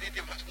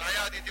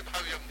ಸ್ನಾಯಾದಿತಿ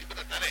ಭಾವ್ಯಂ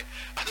ಬರುತ್ತಾರೆ.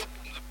 ಅದು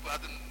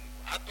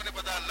ಆತ್ಮನೆ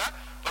ಪದ ಅಲ್ಲ,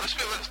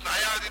 ಪರಸ್ಪರ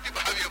ಸ್ನಾಯಾದಿತಿ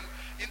ಭಾವ್ಯಂ.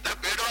 ಇಂಥ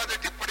ಬೇಡವಾದ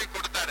ಟಿಪ್ಪಣಿ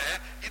ಕೊಡ್ತಾರೆ.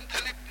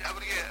 ಇಂಥಲ್ಲಿ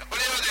ಅವರಿಗೆ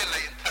ಹೊಳೆಯೋದೇ ಇಲ್ಲ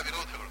ಇಂಥ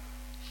ವಿರೋಧಗಳು.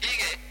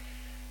 ಹೀಗೆ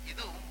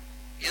ಇದು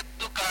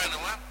ಎದ್ದು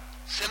ಕಾಣುವ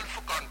ಸೆಲ್ಫ್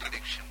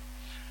ಕಾಂಟ್ರಡಿಕ್ಷನ್.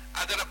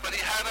 ಅದರ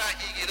ಪರಿಹಾರ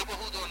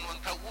ಹೀಗಿರಬಹುದು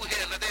ಅನ್ನುವಂಥ ಊಹೆ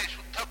ಅಲ್ಲದೆ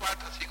ಶುದ್ಧ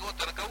ಪಾಠ ಸಿಗೋ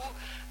ತನಕವೂ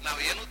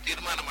ನಾವೇನೂ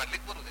ತೀರ್ಮಾನ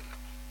ಮಾಡ್ಲಿಕ್ಕೆ ಬರುವುದಿಲ್ಲ.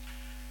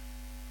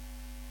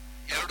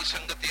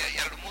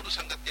 2-3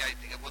 ಸಂಗತಿ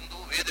ಆಯ್ತು. ಈಗ ಒಂದು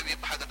ವೇದ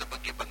ವಿಭಾಗದ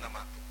ಬಗ್ಗೆ ಬಂದ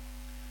ಮಾತು,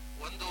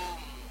 ಒಂದು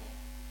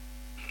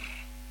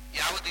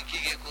ಯಾವ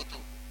ದಿಕ್ಕಿಗೆ ಕೂತು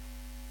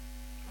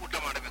ಊಟ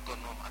ಮಾಡಬೇಕು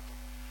ಅನ್ನುವ ಮಾತು,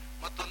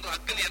 ಮತ್ತೊಂದು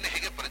ಅಗ್ನಿಯನ್ನು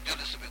ಹೇಗೆ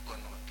ಪ್ರಜ್ವಲಿಸಬೇಕು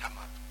ಅನ್ನುವಂಥ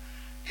ಮಾತು.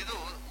 ಇದು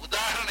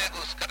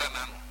ಉದಾಹರಣೆಗೋಸ್ಕರ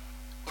ನಾನು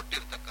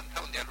ಕೊಟ್ಟಿರ್ತಕ್ಕಂಥ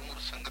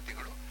 1-2-3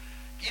 ಸಂಗತಿಗಳು.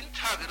 ಇಂಥ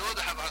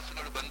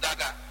ವಿರೋಧಾಭಾಸಗಳು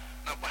ಬಂದಾಗ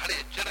ನಾವು ಬಹಳ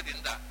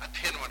ಎಚ್ಚರದಿಂದ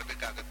ಅಧ್ಯಯನ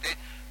ಮಾಡಬೇಕಾಗತ್ತೆ.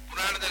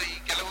 ಪುರಾಣದಲ್ಲಿ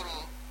ಕೆಲವರು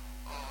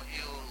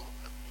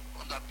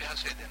ಒಂದು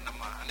ಅಭ್ಯಾಸ ಇದೆ.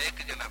 ನಮ್ಮ ಅನೇಕ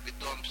ಜನ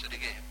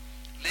ವಿದ್ವಾಂಸರಿಗೆ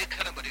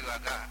ಲೇಖನ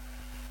ಬರೆಯುವಾಗ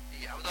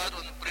ಯಾವುದಾದ್ರೂ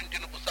ಒಂದು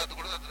ಪ್ರಿಂಟಿನ ಪುಸ್ತಕ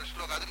ತಗೊಳ್ಳೋದು, ಅದರ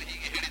ಶ್ಲೋಕ ಅದನ್ನು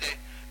ಹೀಗೆ ಹೇಳಿದೆ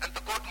ಅಂತ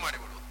ಕೋಟ್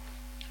ಮಾಡಿಬಿಡುವುದು.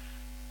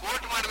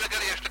 ಕೋಟ್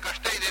ಮಾಡ್ಬೇಕಾದ್ರೆ ಎಷ್ಟು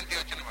ಕಷ್ಟ ಇದೆ ಅಂತ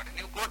ಯೋಚನೆ ಮಾಡಿ.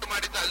 ನೀವು ಕೋಟ್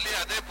ಮಾಡಿದ್ದು ಅಲ್ಲಿ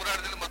ಅದೇ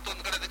ಪುರಾಣದಲ್ಲಿ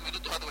ಮತ್ತೊಂದು ಕಡೆ ಅದಕ್ಕೆ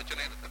ವಿರುದ್ಧವಾದ ವಚನ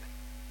ಇರುತ್ತದೆ.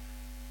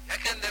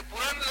 ಯಾಕೆಂದ್ರೆ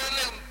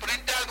ಪುರಾಣದಲ್ಲಿ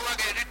ಪ್ರಿಂಟ್ ಆಗುವಾಗ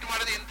ಎಡಿಟ್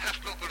ಮಾಡಿದ ಇಂಥ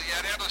ಶ್ಲೋಕಗಳು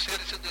ಯಾರ್ಯಾರೋ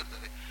ಸೇರಿಸಿದ್ದು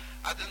ಇರ್ತದೆ.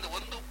 ಅದರಿಂದ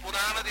ಒಂದು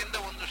ಪುರಾಣದಿಂದ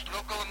ಒಂದು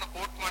ಶ್ಲೋಕವನ್ನು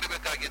ಕೋಟ್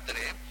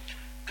ಮಾಡಬೇಕಾಗಿದ್ದರೆ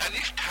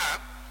ಕನಿಷ್ಠ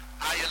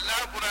ಆ ಎಲ್ಲಾ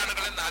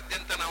ಪುರಾಣಗಳನ್ನ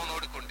ಆದ್ಯಂತ ನಾವು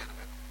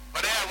ನೋಡಿಕೊಂಡಿರಬೇಕು.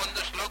 ಬರೆಯ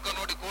ಒಂದು ಶ್ಲೋಕ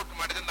ನೋಡಿ ಕೋಟ್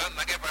ಮಾಡಿದ್ರೆ ನಾನು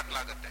ನಗೆ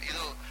ಬಾಟ್ಲಾಗತ್ತೆ.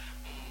 ಇದು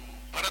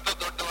ಭರತ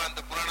ದೊಡ್ಡವ ಅಂತ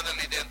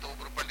ಪುರಾಣದಲ್ಲಿ ಇದೆ ಅಂತ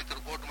ಒಬ್ರು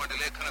ಪಂಡಿತರು ಕೋಟ್ ಮಾಡಿ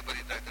ಲೇಖನ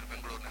ಬರೀತಾ ಇದ್ರು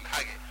ಬೆಂಗಳೂರಿನಲ್ಲಿ.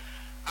 ಹಾಗೆ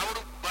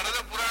ಅವರು ಬರದ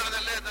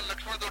ಪುರಾಣದಲ್ಲೇ ಅದನ್ನು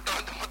ಲಕ್ಷ್ಮಣ ದೊಡ್ಡವ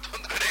ಅಂತ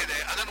ಮತ್ತೊಂದು ಕಡೆ ಇದೆ,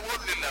 ಅದನ್ನು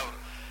ಓದಲಿಲ್ಲ ಅವರು.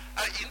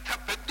 ಇಂಥ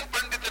ಪೆದ್ದು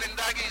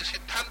ಪಂಡಿತರಿಂದಾಗಿ ಈ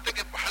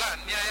ಸಿದ್ಧಾಂತಕ್ಕೆ ಬಹಳ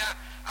ಅನ್ಯಾಯ,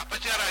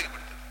 ಅಪಚಾರ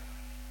ಆಗಿಬಿಡ್ತದೆ.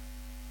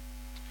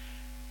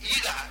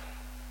 ಈಗ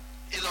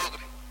ಇದು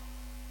ಹೋಗ್ರಿ,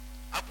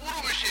 ಅಪೂರ್ವ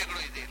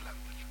ವಿಷಯಗಳು ಇದೆ ಇಲ್ಲ ಅಂತ.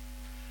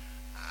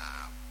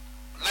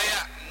 ಲಯ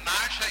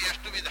ನಾಶ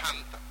ಎಷ್ಟು ವಿಧ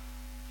ಅಂತ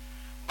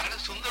ಬಹಳ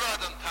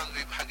ಸುಂದರವಾದಂತಹ ಒಂದು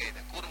ವಿಭಾಗ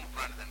ಇದೆ ಕೂರ್ಮ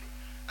ಪುರಾಣದಲ್ಲಿ.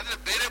 ಅಂದ್ರೆ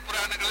ಬೇರೆ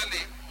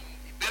ಪುರಾಣಗಳಲ್ಲಿ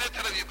ಬೇರೆ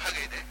ತರ ವಿಭಾಗ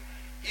ಇದೆ.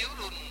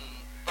 ಇವರು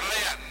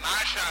ಪ್ರಳಯ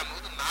ನಾಶ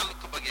ಅನ್ನುವುದು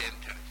 4 ಬಗೆ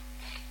ಅಂತ ಹೇಳಿದ್ರು.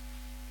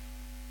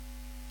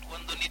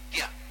 ಒಂದು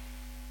ನಿತ್ಯ,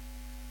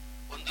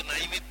 ಒಂದು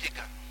ನೈಮಿತ್ತಿಕ,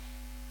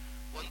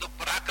 ಒಂದು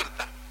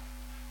ಪ್ರಾಕೃತ,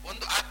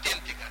 ಒಂದು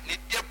ಆತ್ಯಂತಿಕ.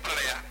 ನಿತ್ಯ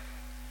ಪ್ರಳಯ,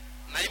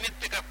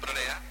 ನೈಮಿತ್ತಿಕ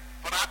ಪ್ರಳಯ,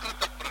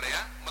 ಪ್ರಾಕೃತ ಪ್ರಳಯ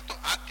ಮತ್ತು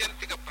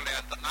ಆತ್ಯಂತಿಕ ಪ್ರಳಯ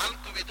ಅಂತ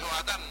 4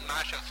 ವಿಧವಾದ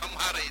ನಾಶ,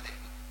 ಸಂಹಾರ ಇದೆ.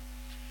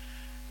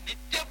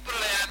 ನಿತ್ಯ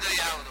ಪ್ರಳಯ ಅಂದ್ರೆ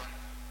ಯಾವುದು?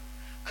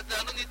 ಅದು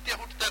ಅನುನಿತ್ಯ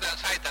ಹುಟ್ಟುತ್ತಾರೆ,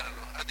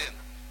 ಸಾಯ್ತಾರಲ್ವ,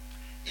 ಅದೇನು.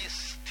 ಈ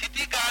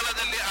ಸ್ಥಿತಿ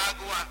ಕಾಲದಲ್ಲಿ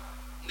ಆಗುವ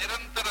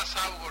ನಿರಂತರ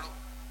ಸಾವುಗಳು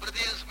ಪ್ರತಿ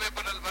ನ್ಯೂಸ್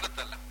ಪೇಪರ್ನಲ್ಲಿ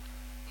ಬರುತ್ತಲ್ಲ,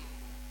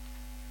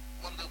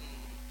 ಒಂದು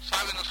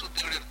ಸಾವಿನ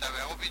ಸುದ್ದಿಗಳು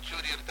ಇರ್ತವೆ,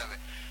 ಒಬಿಚೂರಿ ಇರ್ತವೆ.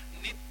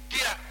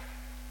 ನಿತ್ಯ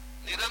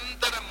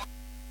ನಿರಂತರ